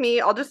people like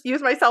me, I'll just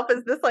use myself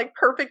as this like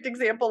perfect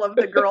example of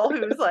the girl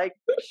who's like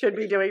should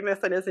be doing this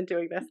and isn't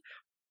doing this.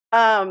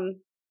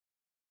 Um,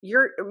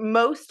 you're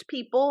most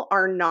people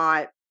are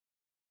not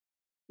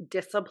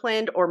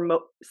disciplined or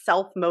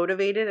self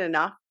motivated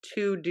enough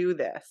to do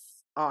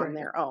this on Right.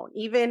 their own.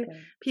 Even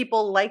Right.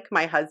 people like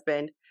my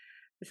husband,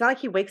 it's not like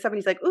he wakes up and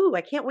he's like, "Ooh,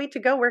 I can't wait to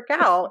go work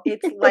out."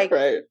 It's like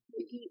Right.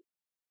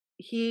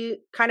 he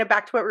kind of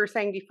back to what we were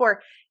saying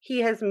before, he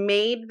has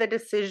made the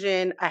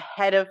decision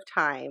ahead of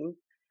time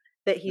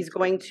that he's That's good.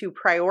 going to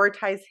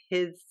prioritize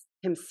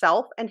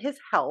himself and his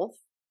health,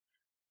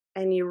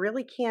 and you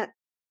really can't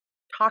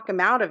talk him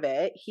out of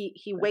it. He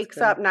That's wakes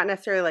good. up not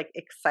necessarily like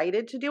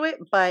excited to do it,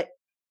 but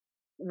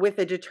with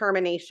a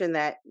determination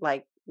that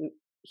like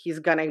he's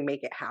gonna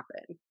make it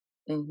happen.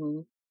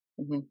 Mhm.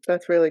 Mhm.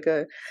 That's really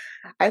good.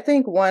 I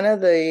think one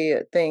of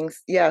the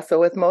things, yeah, so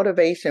with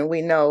motivation,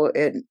 we know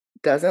it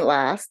doesn't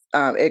last.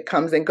 It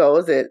comes and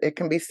goes. It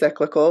can be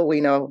cyclical.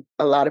 We know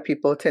a lot of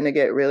people tend to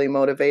get really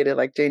motivated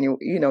like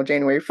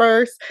January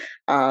 1st.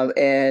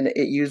 And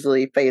it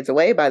usually fades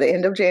away by the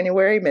end of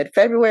January,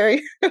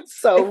 mid-February. If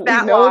So we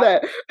that know long.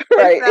 that, If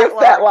right? that If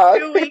that long. long,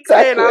 2 weeks in,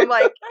 exactly. I'm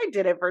like, I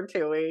did it for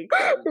 2 weeks.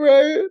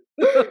 Right.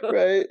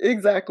 Right.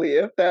 Exactly.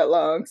 If that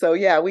long. So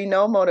yeah, we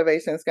know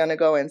motivation is going to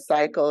go in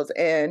cycles.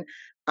 And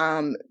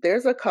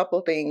there's a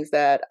couple things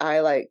that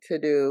I like to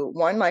do.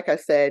 One, like I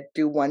said,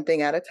 do one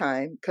thing at a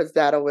time because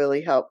that'll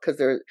really help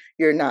because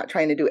you're not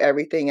trying to do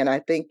everything. And I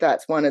think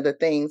that's one of the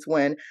things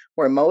when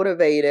we're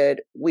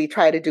motivated, we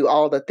try to do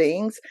all the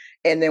things.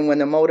 And then when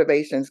the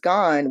motivation's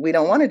gone, we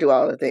don't want to do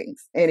all the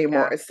things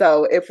anymore. Yeah.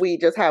 So if we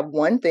just have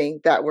one thing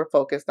that we're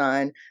focused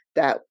on,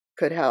 that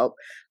could help.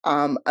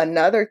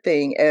 Another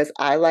thing is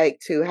I like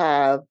to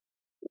have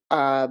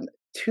um,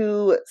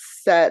 two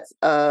sets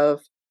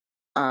of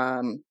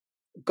um,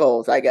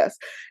 goals, I guess.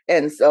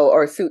 And so,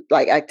 or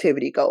like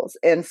activity goals.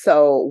 And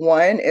so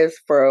one is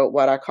for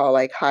what I call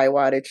like high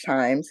wattage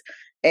times,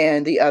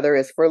 and the other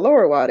is for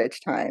lower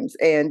wattage times.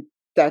 And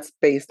that's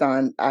based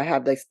on, I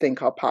have this thing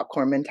called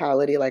popcorn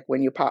mentality. Like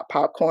when you pop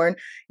popcorn,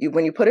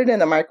 when you put it in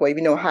the microwave,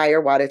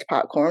 higher wattage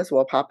popcorns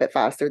will pop it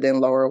faster than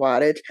lower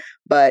wattage.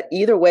 But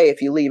either way,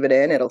 if you leave it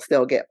in, it'll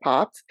still get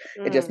popped.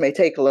 It just Mm. may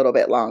take a little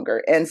bit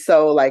longer. And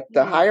so like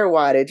the Mm. higher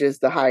wattage is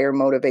the higher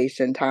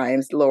motivation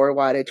times. Lower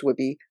wattage would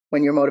be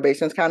when your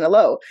motivation is kind of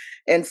low.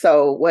 And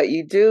so what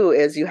you do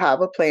is you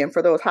have a plan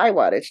for those high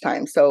wattage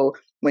times. So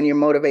when your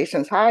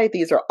motivation's high,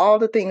 these are all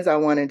the things I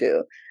want to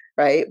do,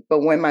 right? But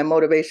when my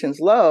motivation's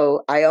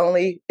low,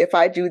 if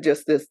I do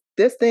just this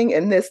thing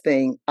and this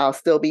thing, I'll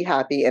still be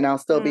happy and I'll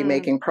still be Mm.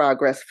 making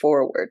progress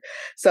forward.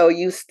 So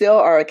you still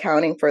are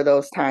accounting for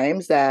those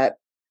times that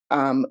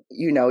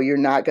you're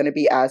not going to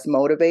be as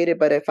motivated,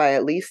 but if I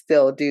at least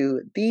still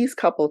do these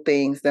couple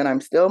things, then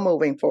I'm still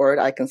moving forward.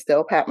 I can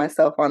still pat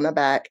myself on the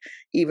back,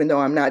 even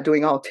though I'm not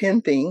doing all 10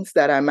 things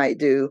that I might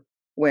do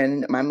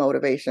when my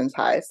motivation's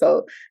high.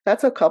 So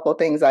that's a couple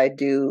things I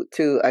do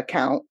to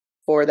account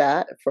for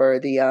that, for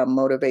the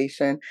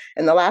motivation.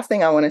 And the last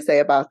thing I want to say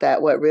about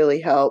that, what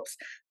really helps,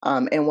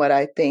 and what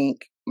I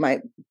think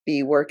might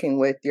be working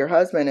with your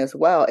husband as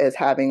well, is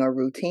having a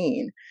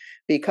routine.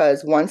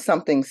 Because once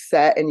something's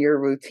set in your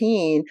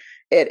routine,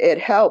 it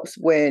helps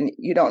when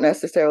you don't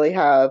necessarily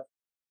have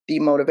the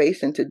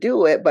motivation to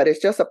do it, but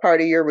it's just a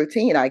part of your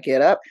routine. I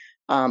get up,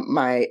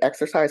 my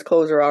exercise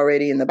clothes are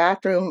already in the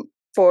bathroom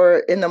for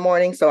in the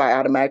morning, so I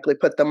automatically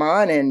put them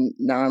on, and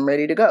now I'm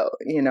ready to go.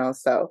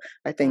 So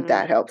I think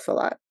that Mm. helps a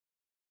lot.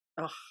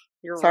 Oh,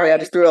 you're Sorry, I right.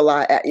 just threw a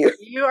lot at you.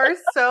 You are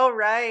so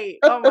right.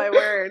 Oh my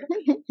word.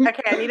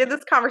 Okay, I needed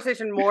this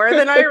conversation more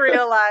than I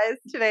realized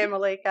today,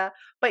 Malika.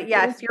 But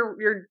yes, you're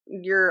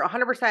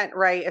 100%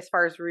 right as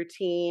far as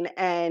routine.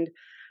 And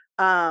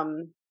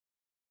um,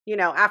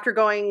 after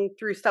going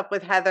through stuff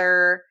with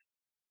Heather,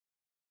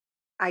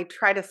 I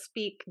try to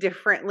speak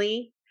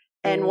differently.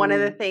 And one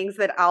of the Mm, things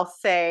that I'll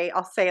say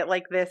it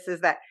like this,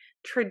 is that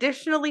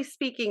traditionally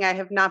speaking, I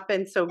have not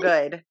been so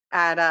good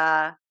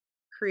at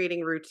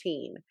creating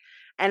routine.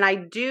 And I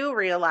do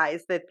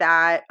realize that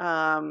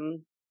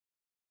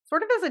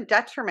sort of as a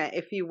detriment,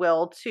 if you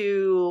will,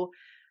 to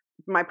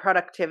my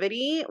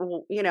productivity.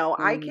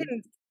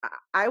 mm,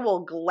 I will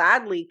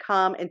gladly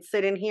come and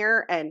sit in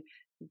here and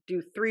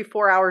do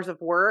 3-4 hours of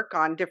work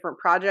on different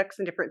projects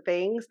and different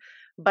things,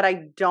 but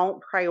I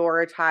don't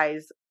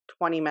prioritize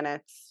 20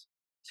 minutes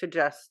to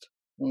just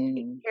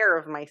take mm. care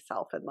of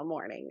myself in the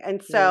morning.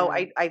 And so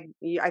Yeah,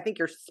 I think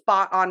you're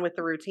spot on with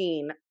the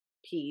routine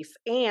piece.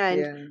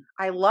 And yeah.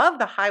 I love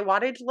the high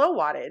wattage, low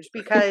wattage,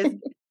 because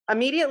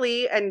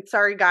immediately, and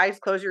sorry guys,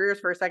 close your ears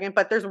for a second,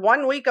 but there's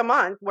 1 week a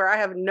month where I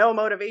have no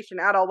motivation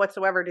at all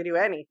whatsoever to do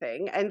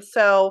anything. And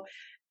so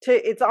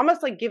it's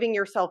almost like giving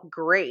yourself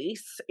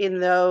grace in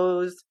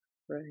those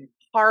Right.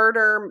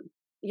 harder,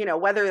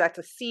 whether that's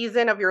a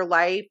season of your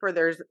life, or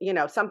there's,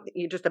 something,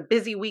 you just a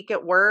busy week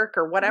at work,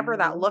 or whatever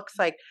that Hmm. looks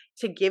like,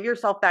 to give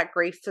yourself that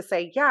grace to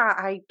say, yeah,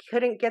 I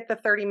couldn't get the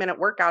 30-minute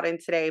workout in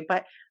today,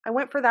 but I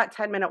went for that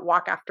 10-minute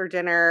walk after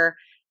dinner,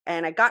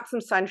 and I got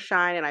some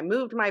sunshine, and I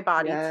moved my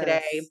body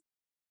today, Yes,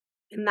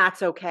 and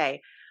that's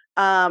okay.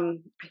 I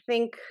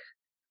think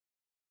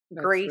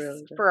that's grace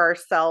really good. for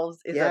ourselves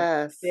is a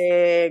Yes,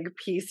 big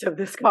piece of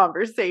this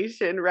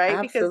conversation, right?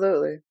 Because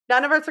absolutely.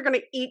 none of us are going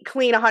to eat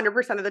clean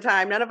 100% of the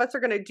time. None of us are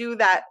going to do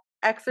that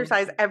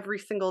exercise Mhm. every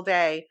single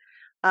day.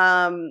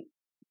 Um,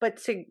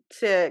 but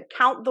to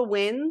count the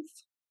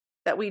wins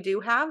that we do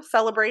have,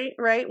 celebrate,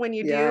 right, when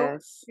you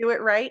Yes, do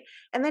it right,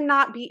 and then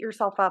not beat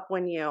yourself up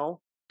when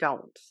you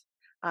don't.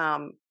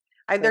 Um,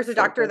 there's that's a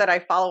so doctor good. that I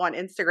follow on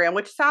Instagram,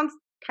 which sounds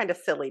kind of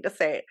silly to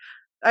say.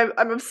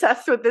 I'm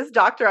obsessed with this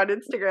doctor on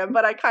Instagram,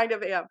 but I kind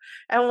of am.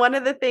 And one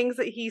of the things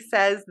that he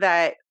says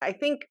that I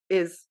think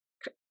is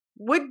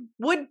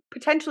would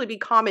potentially be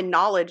common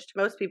knowledge to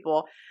most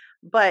people,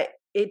 but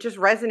it just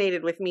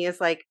resonated with me,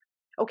 is like,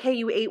 okay,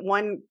 you ate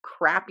one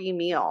crappy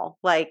meal,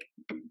 like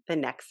the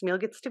next meal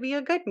gets to be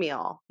a good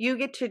meal. You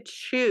get to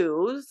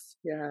choose,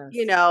 Yes.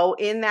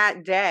 in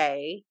that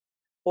day,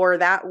 or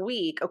that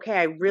week, okay,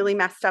 I really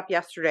messed up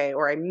yesterday,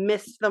 or I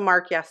missed the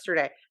mark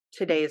yesterday.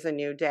 Today's a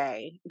new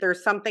day.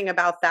 There's something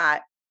about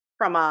that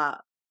from a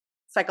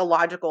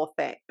psychological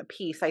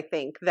piece, I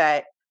think,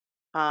 that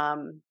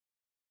and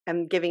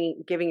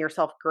giving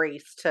yourself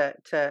grace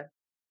to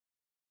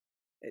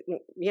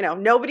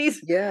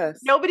nobody's Yes.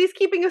 nobody's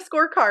keeping a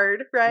scorecard,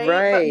 right? But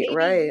Right, maybe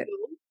right.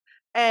 you,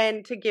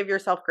 and to give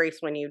yourself grace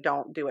when you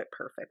don't do it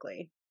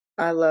perfectly.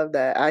 I love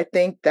that. I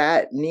think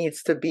that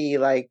needs to be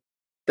like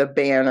the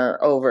banner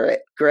over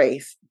it.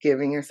 Grace,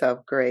 giving yourself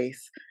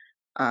grace.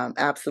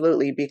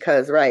 Absolutely,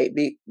 because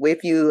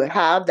if you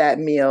have that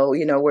meal,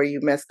 where you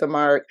missed the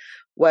mark,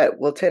 what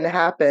will tend to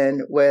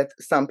happen with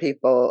some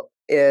people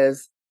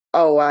is,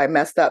 oh, I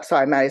messed up, so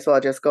I might as well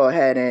just go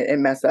ahead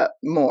and mess up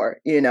more.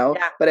 Yeah.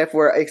 But if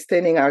we're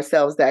extending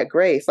ourselves that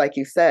grace, like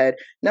you said,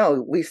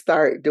 no, we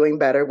start doing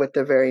better with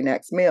the very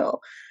next meal.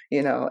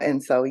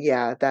 And so,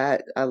 yeah,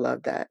 that I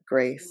love that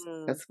grace.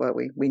 Mm, That's what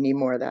we need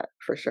more of that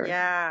for sure.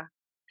 yeah.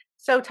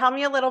 So tell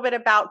me a little bit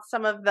about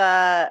some of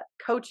the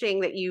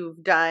coaching that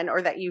you've done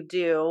or that you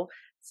do,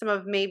 some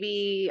of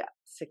maybe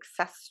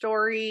success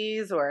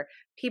stories or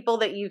people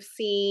that you've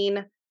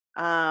seen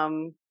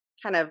kind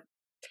of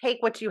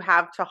take what you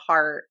have to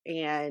heart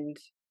and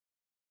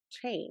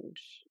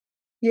change.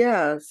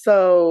 Yeah,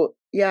 so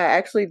yeah, I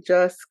actually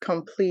just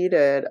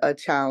completed a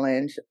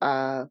challenge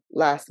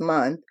last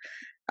month.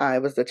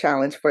 It was the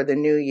challenge for the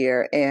new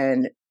year,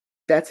 and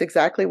that's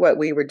exactly what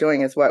we were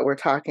doing is what we're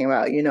talking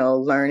about,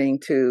 learning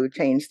to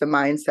change the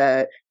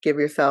mindset, give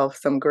yourself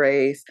some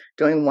grace,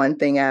 doing one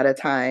thing at a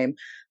time.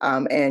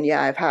 And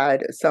yeah, I've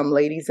had some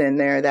ladies in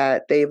there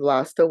that they've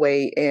lost the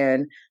weight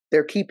and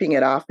they're keeping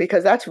it off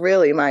because that's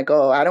really my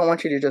goal. I don't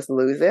want you to just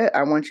lose it.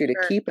 I want you to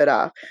Sure. keep it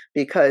off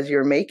because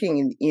you're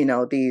making,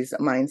 these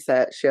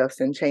mindset shifts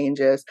and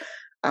changes.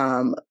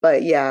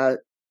 But yeah,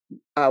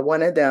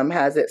 one of them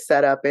has it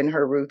set up in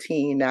her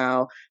routine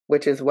now,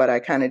 which is what I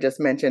kind of just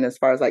mentioned as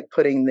far as like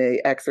putting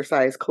the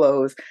exercise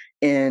clothes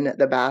in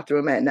the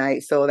bathroom at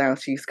night. So now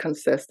she's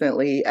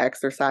consistently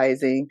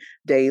exercising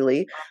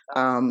daily.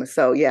 Awesome.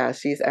 So yeah,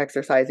 she's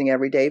exercising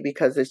every day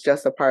because it's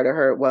just a part of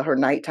her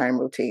nighttime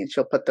routine.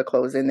 She'll put the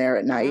clothes in there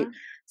at night Mhm.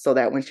 so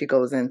that when she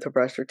goes in to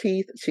brush her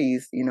teeth,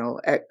 she's,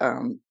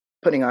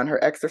 putting on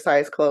her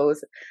exercise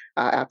clothes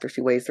after she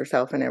weighs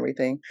herself and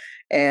everything.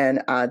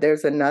 And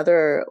there's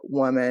another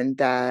woman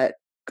that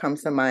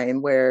comes to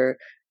mind where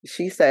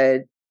she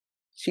said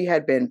she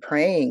had been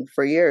praying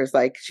for years,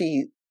 like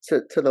to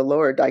the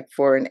Lord, like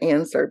for an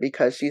answer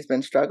because she's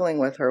been struggling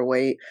with her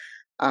weight.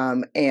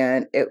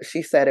 And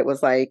she said it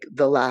was like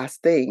the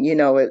last thing,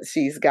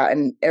 she's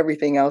gotten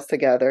everything else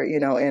together,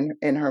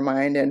 in her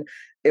mind. And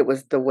it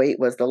was the weight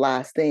was the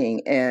last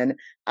thing. And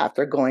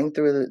after going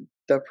through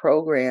the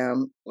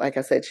program, like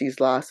I said,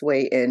 she's lost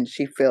weight and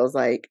she feels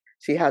like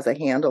she has a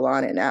handle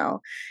on it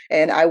now.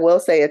 And I will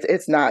say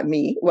it's not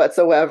me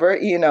whatsoever.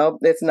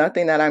 It's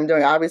nothing that I'm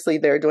doing. Obviously,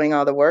 they're doing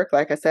all the work.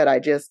 Like I said, I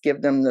just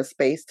give them the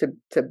space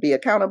to be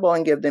accountable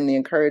and give them the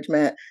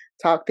encouragement,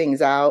 talk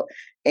things out.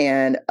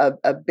 And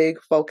a big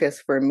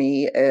focus for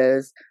me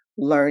is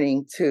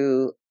learning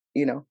to,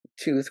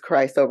 choose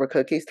Christ over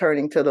cookies,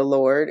 turning to the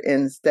Lord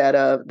instead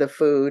of the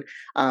food,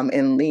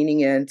 and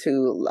leaning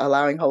into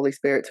allowing Holy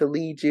Spirit to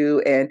lead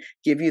you and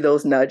give you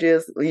those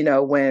nudges,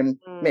 when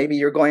Mm, maybe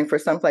you're going for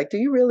something like, do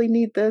you really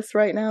need this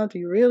right now? Do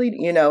you really,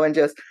 and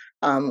just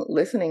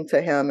listening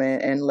to him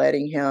and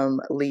letting him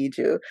lead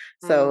you.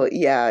 So, mm.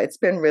 yeah, it's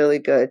been really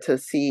good to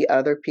see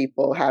other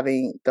people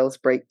having those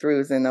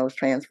breakthroughs and those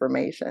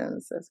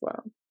transformations as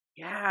well.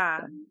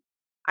 Yeah. So,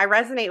 I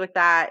resonate with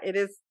that. It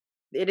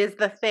is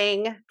the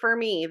thing for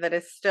me that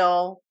is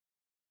still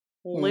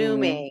mm,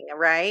 looming,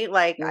 right?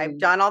 Like I've mm,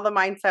 done all the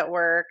mindset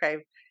work. I've,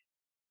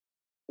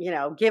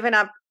 given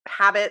up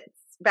habits,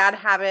 bad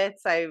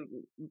habits. I'm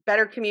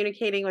better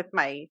communicating with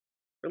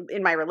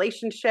in my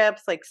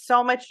relationships. Like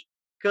so much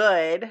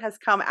good has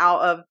come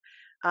out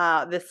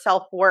of this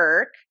self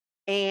work.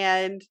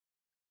 And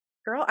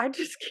girl, I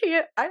just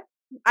can't.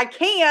 I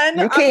can.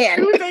 you I'm can.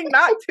 choosing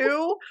not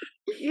to.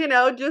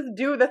 Just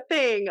do the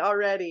thing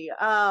already.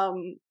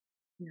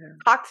 Yeah.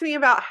 Talk to me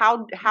about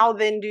how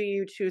then do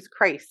you choose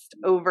Christ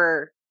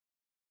over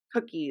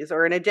cookies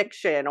or an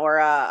addiction or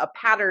a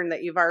pattern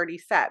that you've already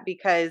set?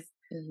 Because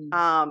Hmm.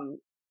 um,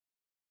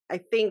 I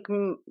think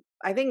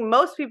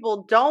most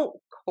people don't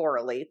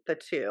correlate the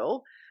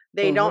two.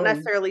 They don't Hmm.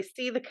 necessarily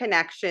see the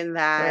connection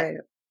that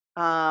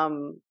Right.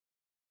 um,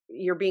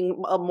 you're being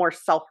more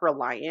self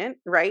reliant,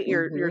 right?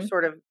 You're Hmm.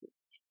 sort of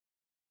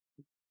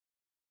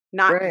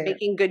not Right.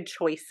 making good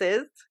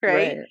choices,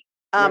 right? Right.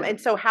 Yeah.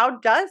 And so, how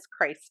does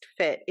Christ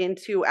fit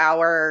into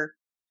our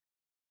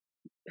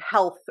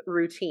health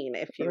routine,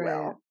 if you Right.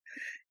 will?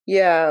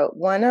 Yeah.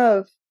 One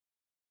of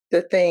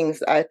the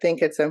things I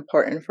think it's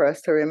important for us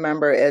to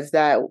remember is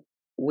that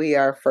we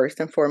are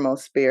first and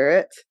foremost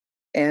spirit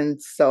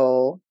and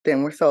soul,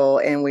 then we're soul,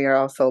 and we are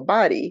also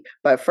body.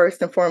 But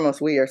first and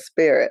foremost, we are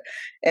spirit.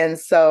 And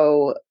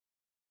so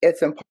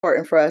it's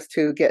important for us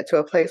to get to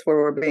a place where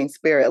we're being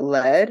spirit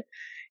led.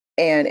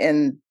 And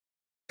in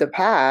the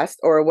past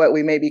or what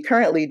we may be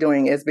currently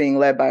doing is being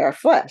led by our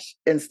flesh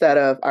instead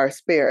of our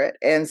spirit.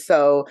 And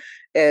so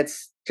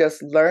it's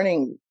just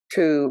learning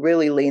to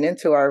really lean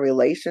into our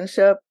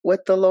relationship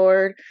with the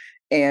Lord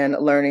and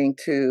learning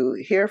to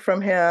hear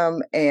from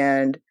him.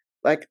 And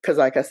because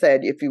like I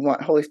said, if you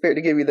want Holy Spirit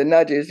to give you the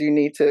nudges, you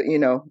need to,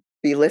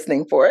 be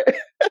listening for it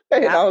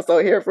and also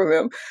hear from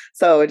him.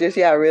 So just,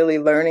 really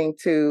learning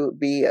to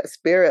be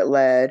spirit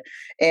led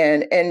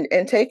and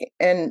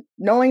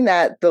knowing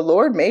that the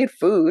Lord made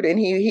food and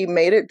he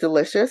made it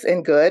delicious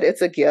and good.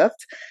 It's a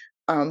gift.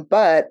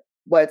 But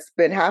what's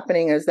been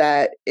happening is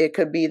that it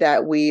could be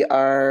that we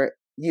are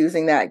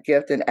using that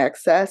gift in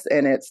excess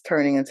and it's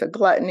turning into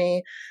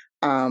gluttony,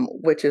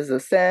 which is a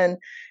sin.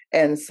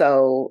 And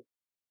so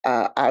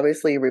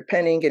obviously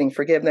repenting, getting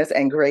forgiveness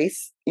and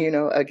grace,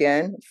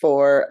 again,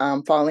 for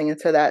falling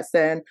into that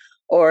sin.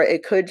 Or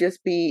it could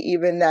just be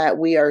even that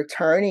we are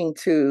turning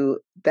to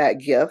that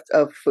gift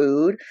of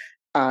food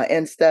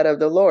instead of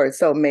the Lord.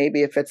 So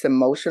maybe if it's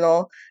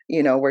emotional,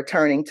 we're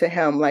turning to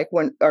him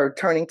or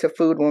turning to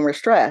food when we're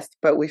stressed,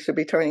 but we should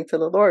be turning to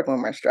the Lord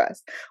when we're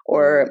stressed.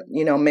 Or,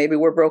 maybe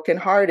we're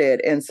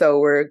brokenhearted. And so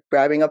we're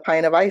grabbing a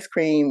pint of ice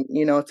cream,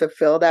 to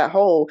fill that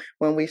hole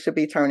when we should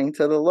be turning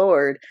to the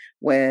Lord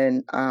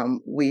when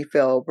we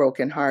feel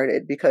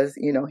brokenhearted because,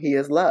 he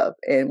is love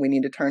and we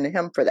need to turn to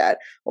him for that.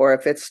 Or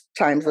if it's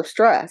times of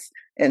stress,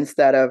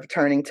 instead of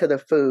turning to the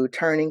food,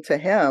 turning to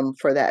him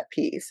for that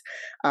peace.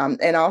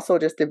 And also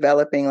just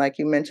developing, like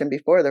you mentioned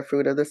before, the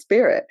fruit of the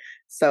Spirit.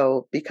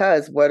 So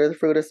because what are the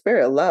fruit of the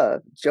Spirit?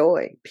 Love,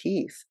 joy,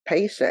 peace,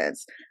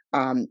 patience,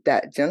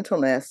 that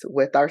gentleness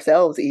with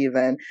ourselves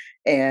even,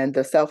 and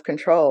the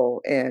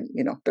self-control. And,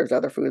 there's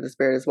other fruit of the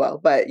Spirit as well.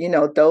 But,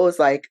 those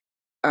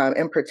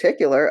in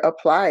particular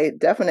apply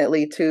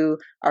definitely to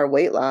our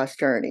weight loss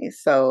journey.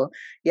 So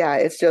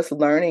it's just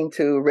learning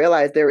to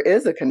realize there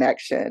is a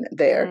connection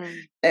there.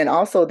 And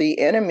also the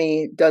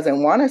enemy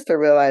doesn't want us to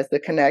realize the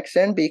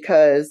connection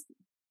because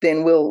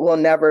then we'll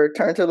never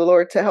turn to the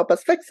Lord to help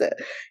us fix it,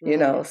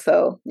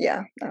 So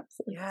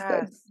absolutely.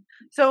 Yes.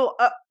 So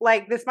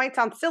this might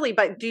sound silly,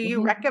 but do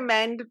you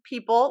recommend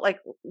people,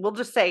 we'll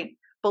just say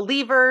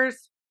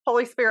believers,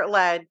 Holy Spirit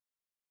led,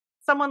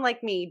 someone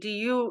like me,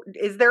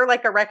 is there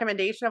a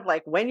recommendation of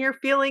when you're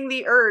feeling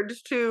the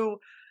urge to,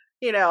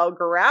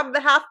 grab the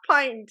half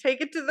pint and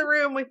take it to the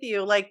room with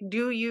you?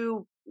 Do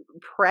you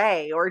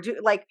pray or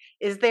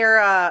is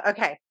there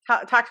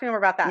talk to me more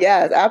about that.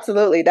 Yes,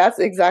 absolutely. That's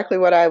exactly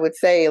what I would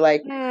say.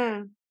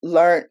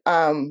 Learn.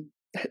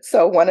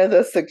 So one of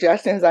the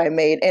suggestions I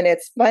made, and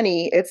it's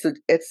funny,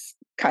 it's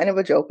kind of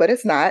a joke, but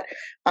it's not.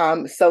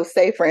 So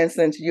say for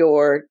instance,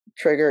 your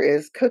trigger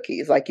is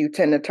cookies, you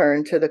tend to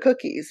turn to the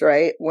cookies,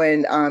 right?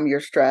 When you're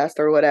stressed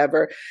or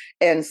whatever.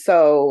 And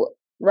so,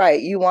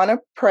 right, you want to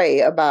pray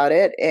about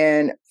it.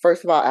 And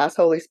first of all, ask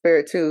Holy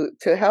Spirit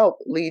to help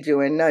lead you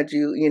and nudge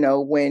you,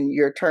 when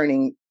you're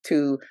turning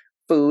to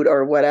food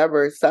or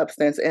whatever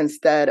substance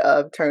instead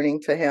of turning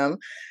to him.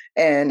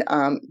 And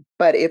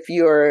but if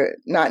you're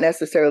not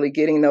necessarily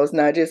getting those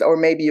nudges, or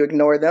maybe you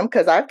ignore them,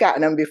 because I've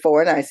gotten them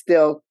before and I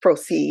still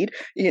proceed,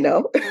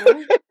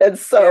 And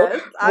so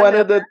one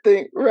of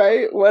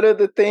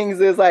the things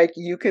is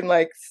you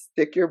can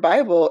stick your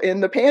Bible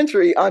in the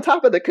pantry on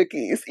top of the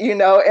cookies,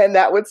 and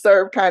that would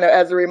serve kind of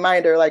as a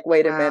reminder,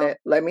 wait a minute,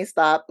 let me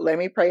stop, let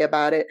me pray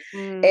about it.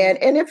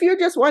 And if you're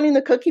just wanting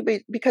the cookie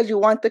because you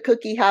want the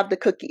cookie, have the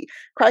cookie.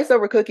 Christ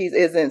over cookies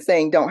isn't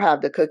saying don't have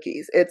the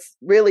cookies. It's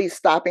really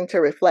stopping to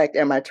reflect,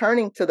 am I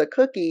turning to the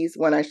cookies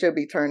when I should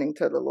be turning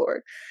to the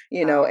Lord?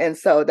 And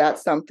so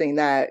that's something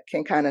that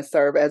can kind of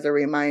serve as a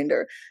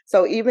reminder.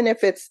 So even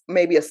if it's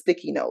maybe a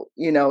sticky note,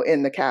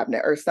 in the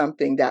cabinet or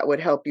something that would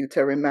help you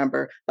to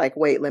remember,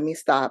 wait, let me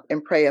stop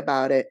and pray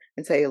about it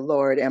and say,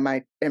 Lord, am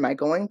I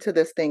going to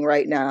this thing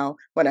right now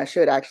when I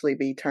should actually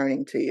be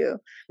turning to you?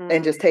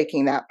 And just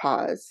taking that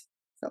pause.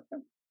 So.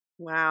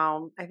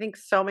 Wow. I think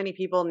so many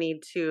people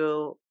need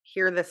to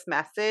hear this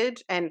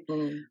message and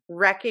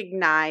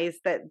recognize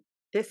that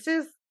this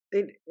is,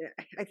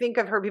 I think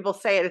I've heard people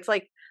say it, it's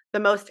the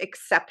most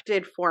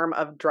accepted form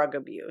of drug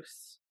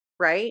abuse,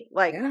 right?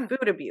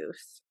 Food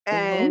abuse.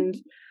 And,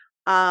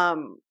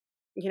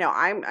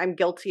 I'm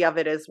guilty of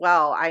it as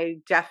well. I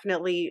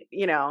definitely,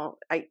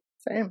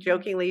 Same.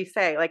 jokingly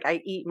say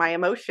I eat my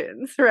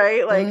emotions,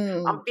 right?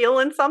 I'm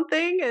feeling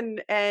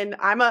something and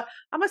I'm a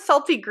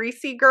salty,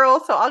 greasy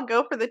girl. So I'll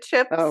go for the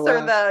chips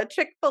or the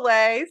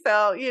Chick-fil-A.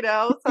 So,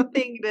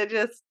 something that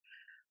just,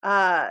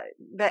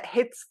 that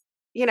hits,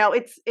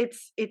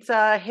 it's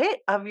a hit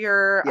of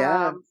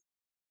your,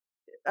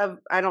 of,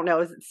 I don't know,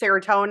 is it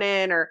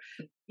serotonin or,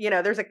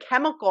 there's a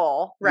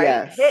chemical,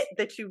 right? Hit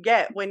that you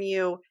get when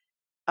you,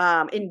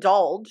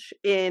 indulge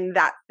in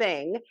that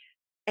thing.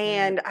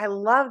 And I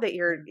love that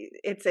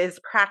it's as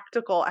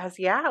practical as,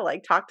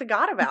 talk to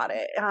God about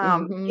it.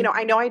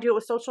 I know I do it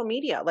with social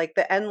media,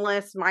 the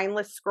endless,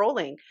 mindless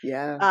scrolling.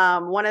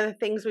 One of the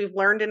things we've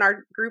learned in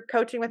our group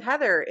coaching with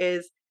Heather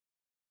is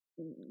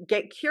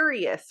get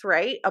curious,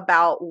 right?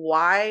 About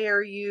why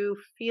are you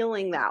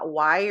feeling that?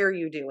 Why are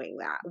you doing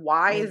that?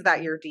 Why is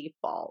that your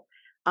default?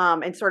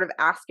 and sort of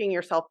asking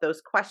yourself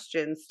those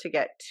questions to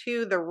get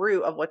to the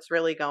root of what's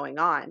really going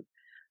on.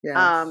 Yes.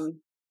 Um,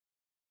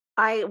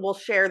 I will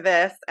share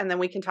this, and then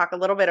we can talk a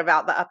little bit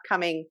about the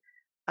upcoming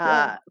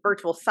Yeah.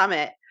 virtual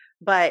summit.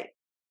 But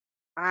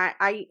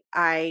I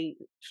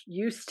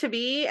used to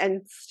be,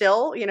 and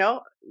still,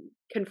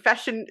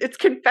 confession. It's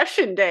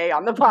confession day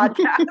on the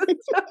podcast.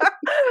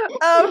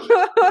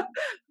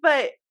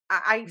 But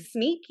I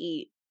sneak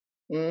eat.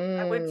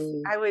 I would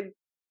Mm. I would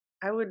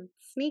I would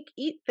sneak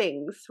eat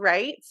things,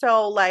 right?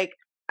 So like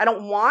I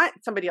don't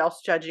want somebody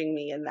else judging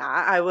me in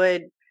that. I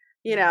would,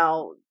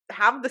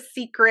 have the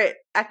secret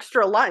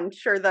extra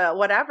lunch or the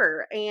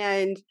whatever.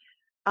 And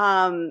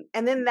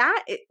then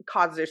that it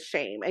causes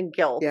shame and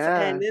guilt.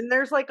 And Yes. then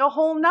there's like a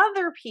whole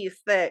nother piece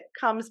that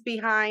comes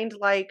behind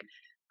like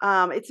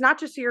it's not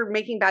just you're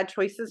making bad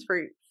choices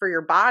for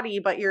your body,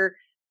 but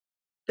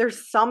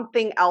there's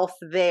something else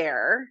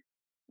there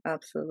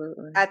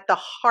Absolutely. at the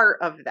heart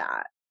of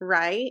that,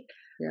 right?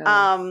 Yes.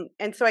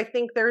 And so I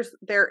think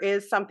there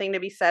is something to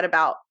be said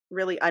about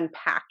really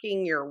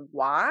unpacking your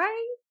why,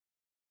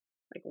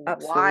 like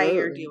why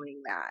you're Absolutely.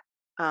 doing that.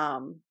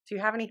 Do you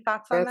have any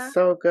thoughts on That's that?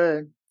 so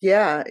good.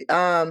 Yeah.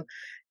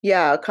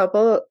 Yeah, a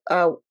couple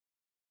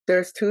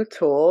there's two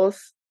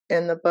tools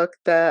in the book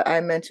that I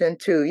mentioned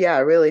to, yeah,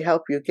 really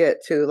help you get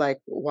to like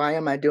why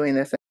am I doing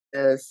this?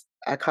 Is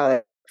I call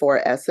it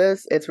 4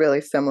 S's. It's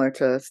really similar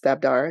to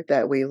Stepdar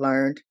that we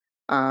learned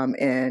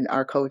in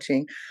our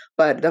coaching.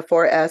 But the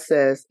 4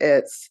 S's,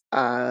 it's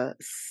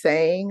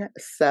saying,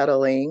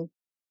 settling,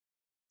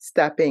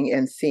 stepping,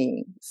 and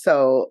seeing.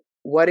 So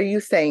what are you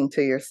saying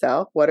to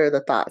yourself? What are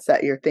the thoughts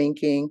that you're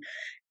thinking?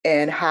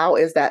 And how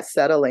is that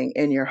settling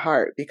in your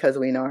heart? Because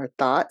we know our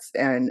thoughts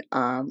and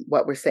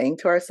what we're saying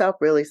to ourselves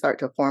really start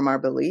to form our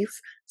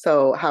beliefs.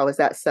 So, how is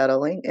that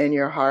settling in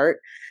your heart?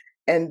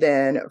 And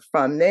then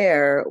from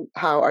there,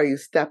 how are you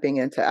stepping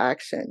into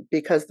action?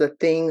 Because the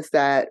things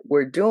that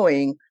we're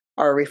doing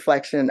are a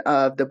reflection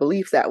of the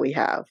beliefs that we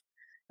have,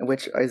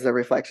 which is a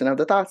reflection of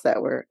the thoughts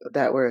that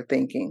we're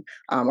thinking,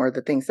 or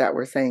the things that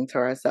we're saying to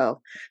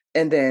ourselves.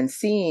 And then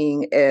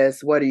seeing is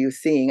what are you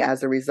seeing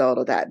as a result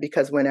of that?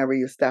 Because whenever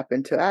you step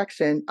into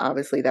action,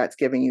 obviously that's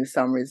giving you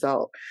some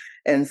result.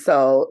 And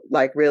so,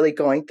 like really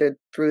going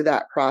through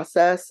that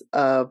process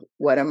of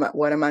what am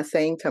I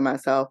saying to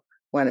myself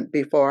when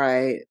before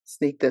I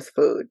sneak this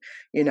food?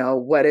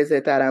 What is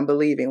it that I'm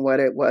believing? What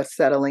it was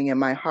settling in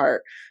my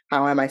heart?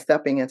 How am I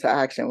stepping into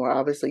action? Well,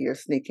 obviously you're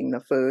sneaking the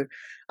food.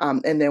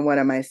 And then what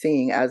am I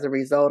seeing as a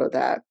result of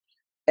that?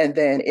 And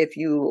then if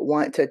you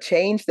want to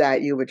change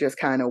that, you would just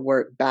kind of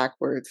work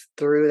backwards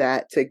through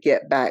that to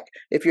get back.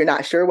 If you're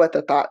not sure what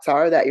the thoughts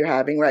are that you're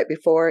having right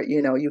before,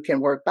 you can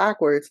work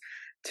backwards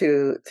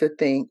to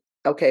think,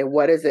 okay,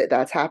 what is it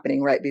that's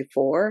happening right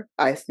before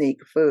I sneak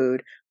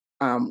food?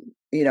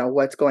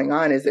 What's going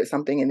on? Is it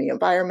something in the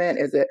environment?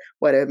 Is it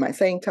what am I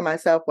saying to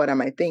myself? What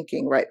am I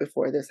thinking right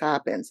before this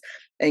happens?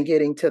 And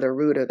getting to the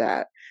root of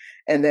that.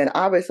 And then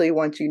obviously,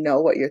 once you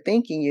know what you're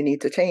thinking, you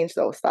need to change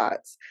those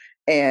thoughts.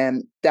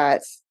 And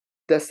that's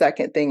the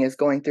second thing is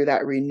going through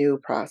that renew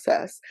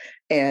process.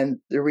 And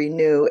the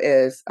renew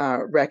is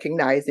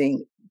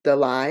recognizing the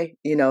lie,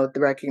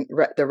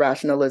 the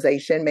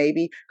rationalization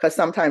maybe, because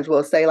sometimes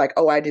we'll say like,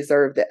 oh, I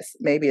deserve this.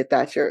 Maybe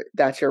that's your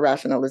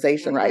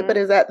rationalization, right? But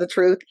Mm-hmm. is that the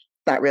truth?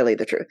 Not really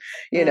the truth,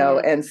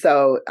 Mm. and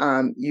so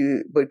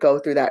you would go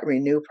through that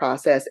renew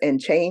process and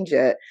change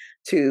it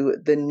to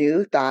the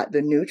new thought,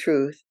 the new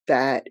truth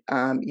that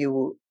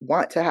you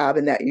want to have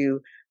and that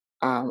you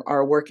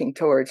are working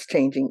towards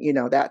changing,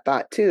 that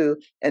thought too,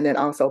 and then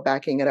also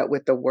backing it up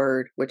with the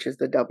word, which is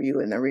the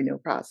W in the renew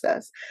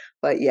process.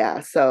 But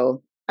yeah,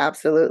 so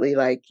absolutely,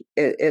 like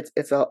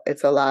it's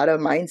a lot of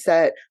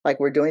mindset. Like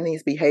we're doing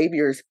these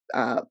behaviors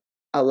a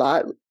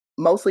lot,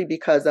 mostly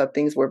because of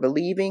things we're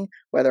believing,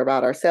 whether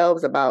about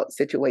ourselves, about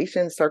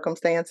situations,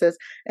 circumstances,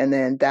 and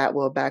then that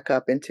will back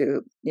up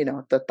into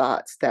the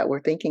thoughts that we're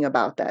thinking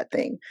about that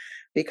thing.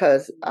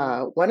 Because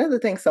one of the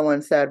things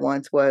someone said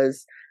once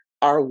was,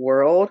 our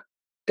world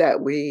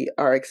that we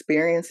are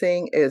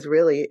experiencing is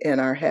really in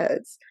our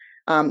heads.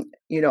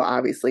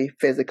 Obviously,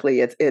 physically,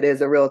 it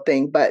is a real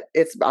thing, but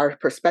it's our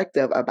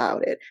perspective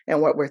about it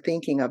and what we're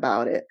thinking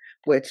about it,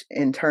 which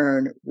in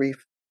turn,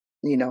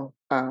 you know,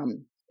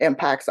 um,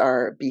 impacts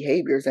our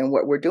behaviors and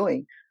what we're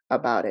doing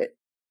about it.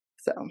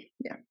 So,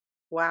 yeah.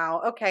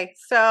 Wow. Okay.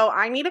 So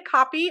I need a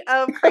copy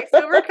of Christ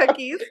Over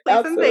Cookies,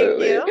 please and thank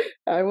Absolutely. you.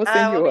 I will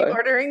send We'll you be one.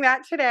 ordering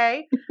that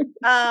today.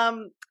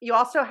 You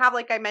also have,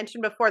 like I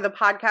mentioned before, the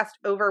podcast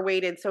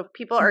Overweighted. So if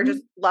people are Mhm.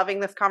 just loving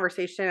this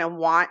conversation and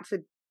want to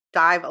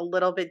dive a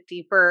little bit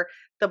deeper,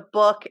 the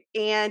book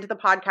and the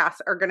podcast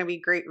are going to be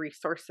great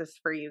resources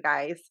for you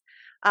guys.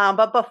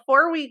 But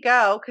before we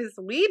go, because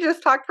we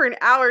just talked for an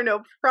hour,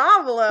 no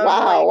problem,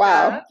 Wow,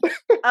 Malika.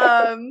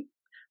 wow. Um,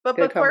 but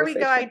Good before we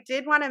go, conversation. I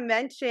did want to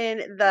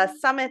mention the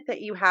summit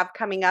that you have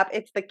coming up.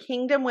 It's the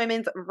Kingdom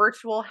Women's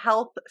Virtual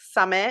Health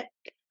Summit.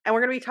 And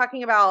we're going to be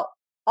talking about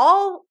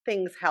all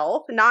things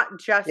health, not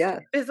just Yeah.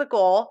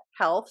 physical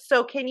health.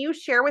 So, can you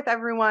share with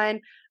everyone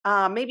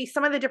maybe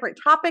some of the different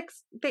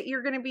topics that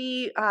you're going to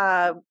be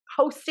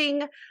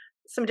hosting,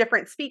 some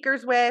different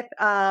speakers with,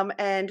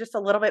 and just a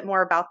little bit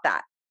more about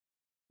that?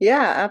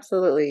 Yeah,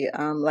 absolutely.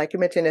 Like you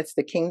mentioned, it's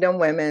the Kingdom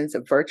Women's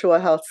Virtual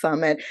Health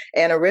Summit.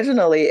 And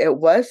originally it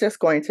was just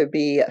going to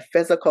be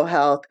physical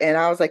health. And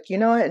I was like, you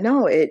know what?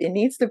 No, it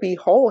needs to be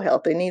whole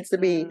health. It needs to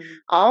be Mm,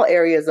 all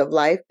areas of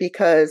life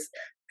because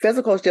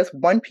physical is just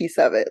one piece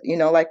of it. You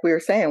know, like we were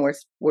saying,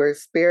 we're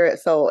spirit,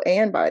 soul,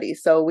 and body.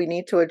 So we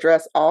need to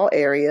address all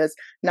areas,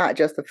 not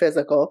just the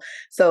physical.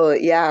 So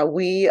yeah,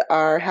 we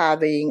are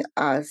having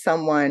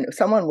someone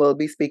will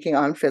be speaking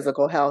on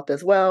physical health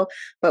as well,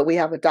 but we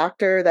have a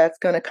doctor that's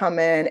going to come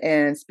in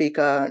and speak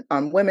on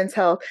women's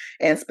health.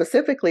 And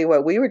specifically,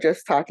 what we were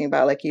just talking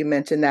about, like you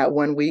mentioned, that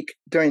 1 week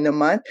during the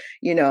month,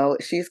 you know,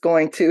 she's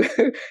going to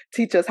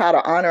teach us how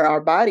to honor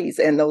our bodies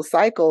and those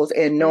cycles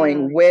and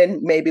knowing mm, when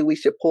maybe we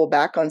should pull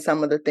back on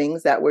some of the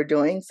things that we're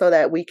doing so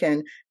that we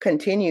can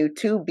continue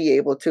to be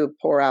able to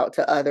pour out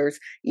to others,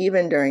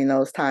 even during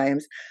those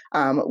times.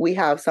 We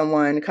have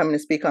someone coming to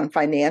speak on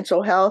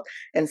financial health.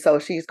 And so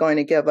she's going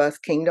to give us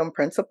kingdom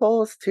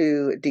principles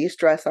to de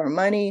stress our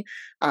money.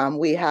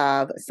 We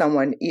have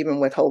someone even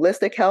with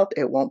holistic health.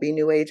 It won't be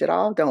new age at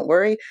all. Don't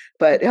worry.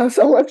 But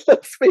someone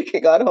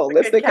speaking on a good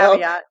holistic health,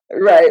 caveat. Yeah.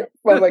 right,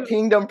 from a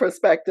kingdom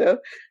perspective.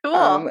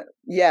 Cool.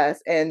 Yes.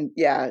 And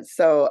yeah,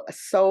 so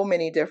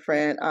many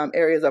different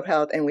areas of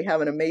health. And we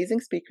have an amazing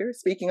speaker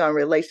speaking on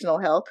relational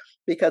health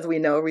because we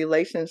know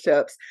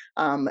relationships,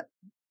 um,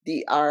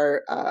 the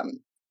our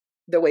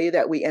the way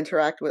that we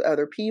interact with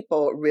other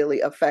people really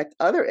affect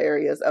other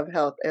areas of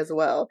health as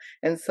well.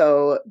 And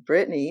so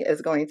Brittany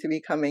is going to be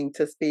coming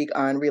to speak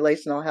on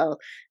relational health,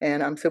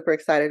 and I'm super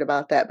excited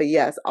about that. But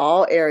yes,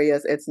 all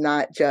areas, it's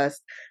not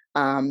just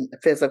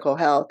physical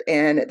health.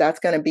 And that's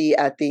going to be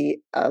at the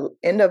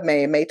end of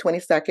May, May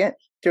 22nd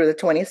through the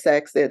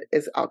 26th. It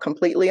is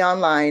completely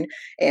online.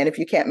 And if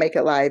you can't make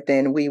it live,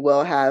 then we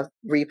will have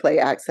replay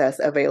access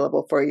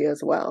available for you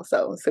as well.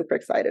 So I'm super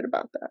excited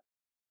about that.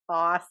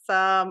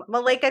 Awesome.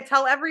 Malaika,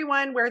 tell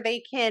everyone where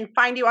they can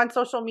find you on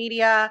social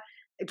media,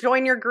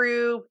 join your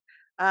group,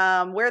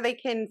 where they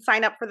can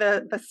sign up for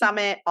the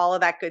summit, all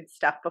of that good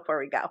stuff before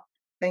we go.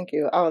 Thank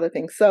you. All the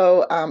things.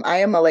 So I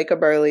am Malaika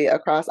Burley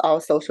across all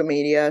social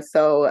media.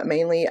 So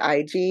mainly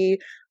IG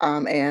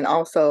and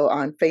also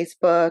on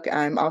Facebook.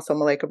 I'm also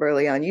Malaika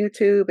Burley on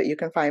YouTube, but you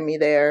can find me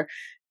there.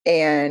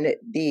 And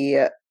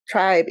the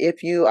tribe,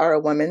 if you are a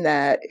woman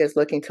that is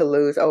looking to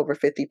lose over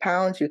 50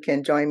 pounds, you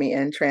can join me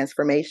in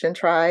Transformation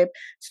Tribe.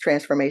 It's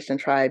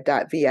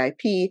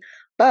transformationtribe.vip.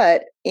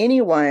 But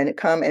anyone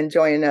come and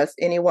join us,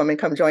 any woman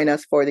come join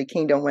us for the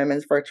Kingdom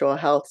Women's Virtual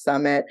Health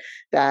Summit.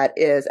 That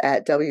is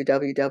at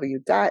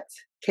www.kwvhs,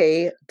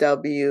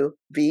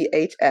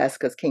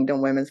 because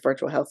Kingdom Women's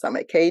Virtual Health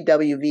Summit,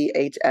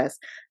 kwvhs.com,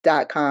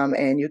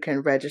 and you can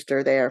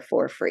register there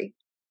for free.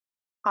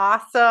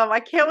 Awesome. I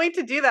can't wait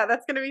to do that.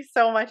 That's going to be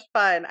so much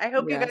fun. I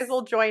hope you guys Yes.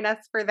 will join us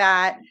for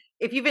that.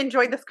 If you've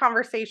enjoyed this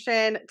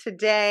conversation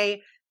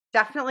today,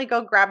 definitely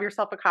go grab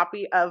yourself a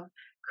copy of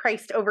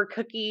Christ Over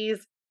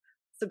Cookies.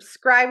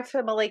 Subscribe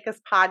to Malaika's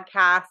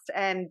podcast,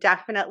 and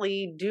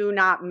definitely do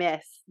not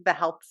miss the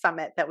health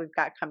summit that we've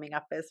got coming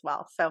up as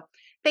well. So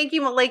thank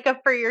you, Malaika,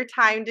 for your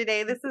time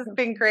today. This has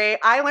been great.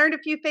 I learned a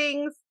few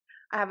things.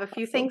 I have a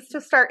few things to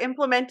start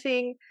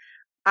implementing.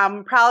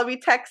 I'm probably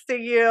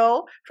texting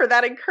you for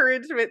that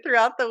encouragement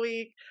throughout the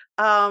week.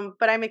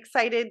 But I'm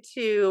excited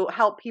to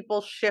help people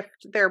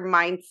shift their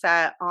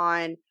mindset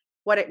on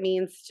what it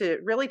means to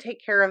really take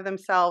care of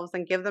themselves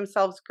and give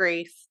themselves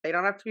grace. They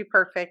don't have to be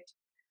perfect.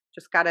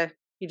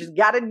 You just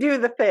gotta do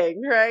the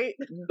thing, right?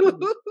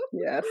 Mhm.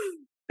 Yes.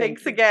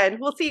 Thanks Thank you. again.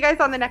 We'll see you guys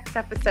on the next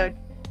episode.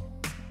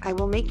 I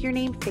will make your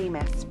name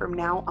famous from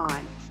now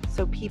on,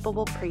 so people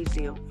will praise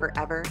you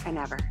forever and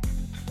ever.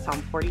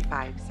 Psalm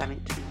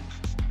 45:17.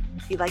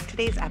 If you liked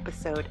today's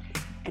episode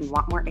and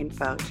want more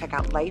info, check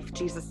out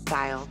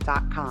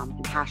lifejesusstyle.com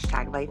and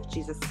hashtag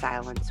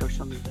lifejesusstyle on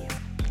social media.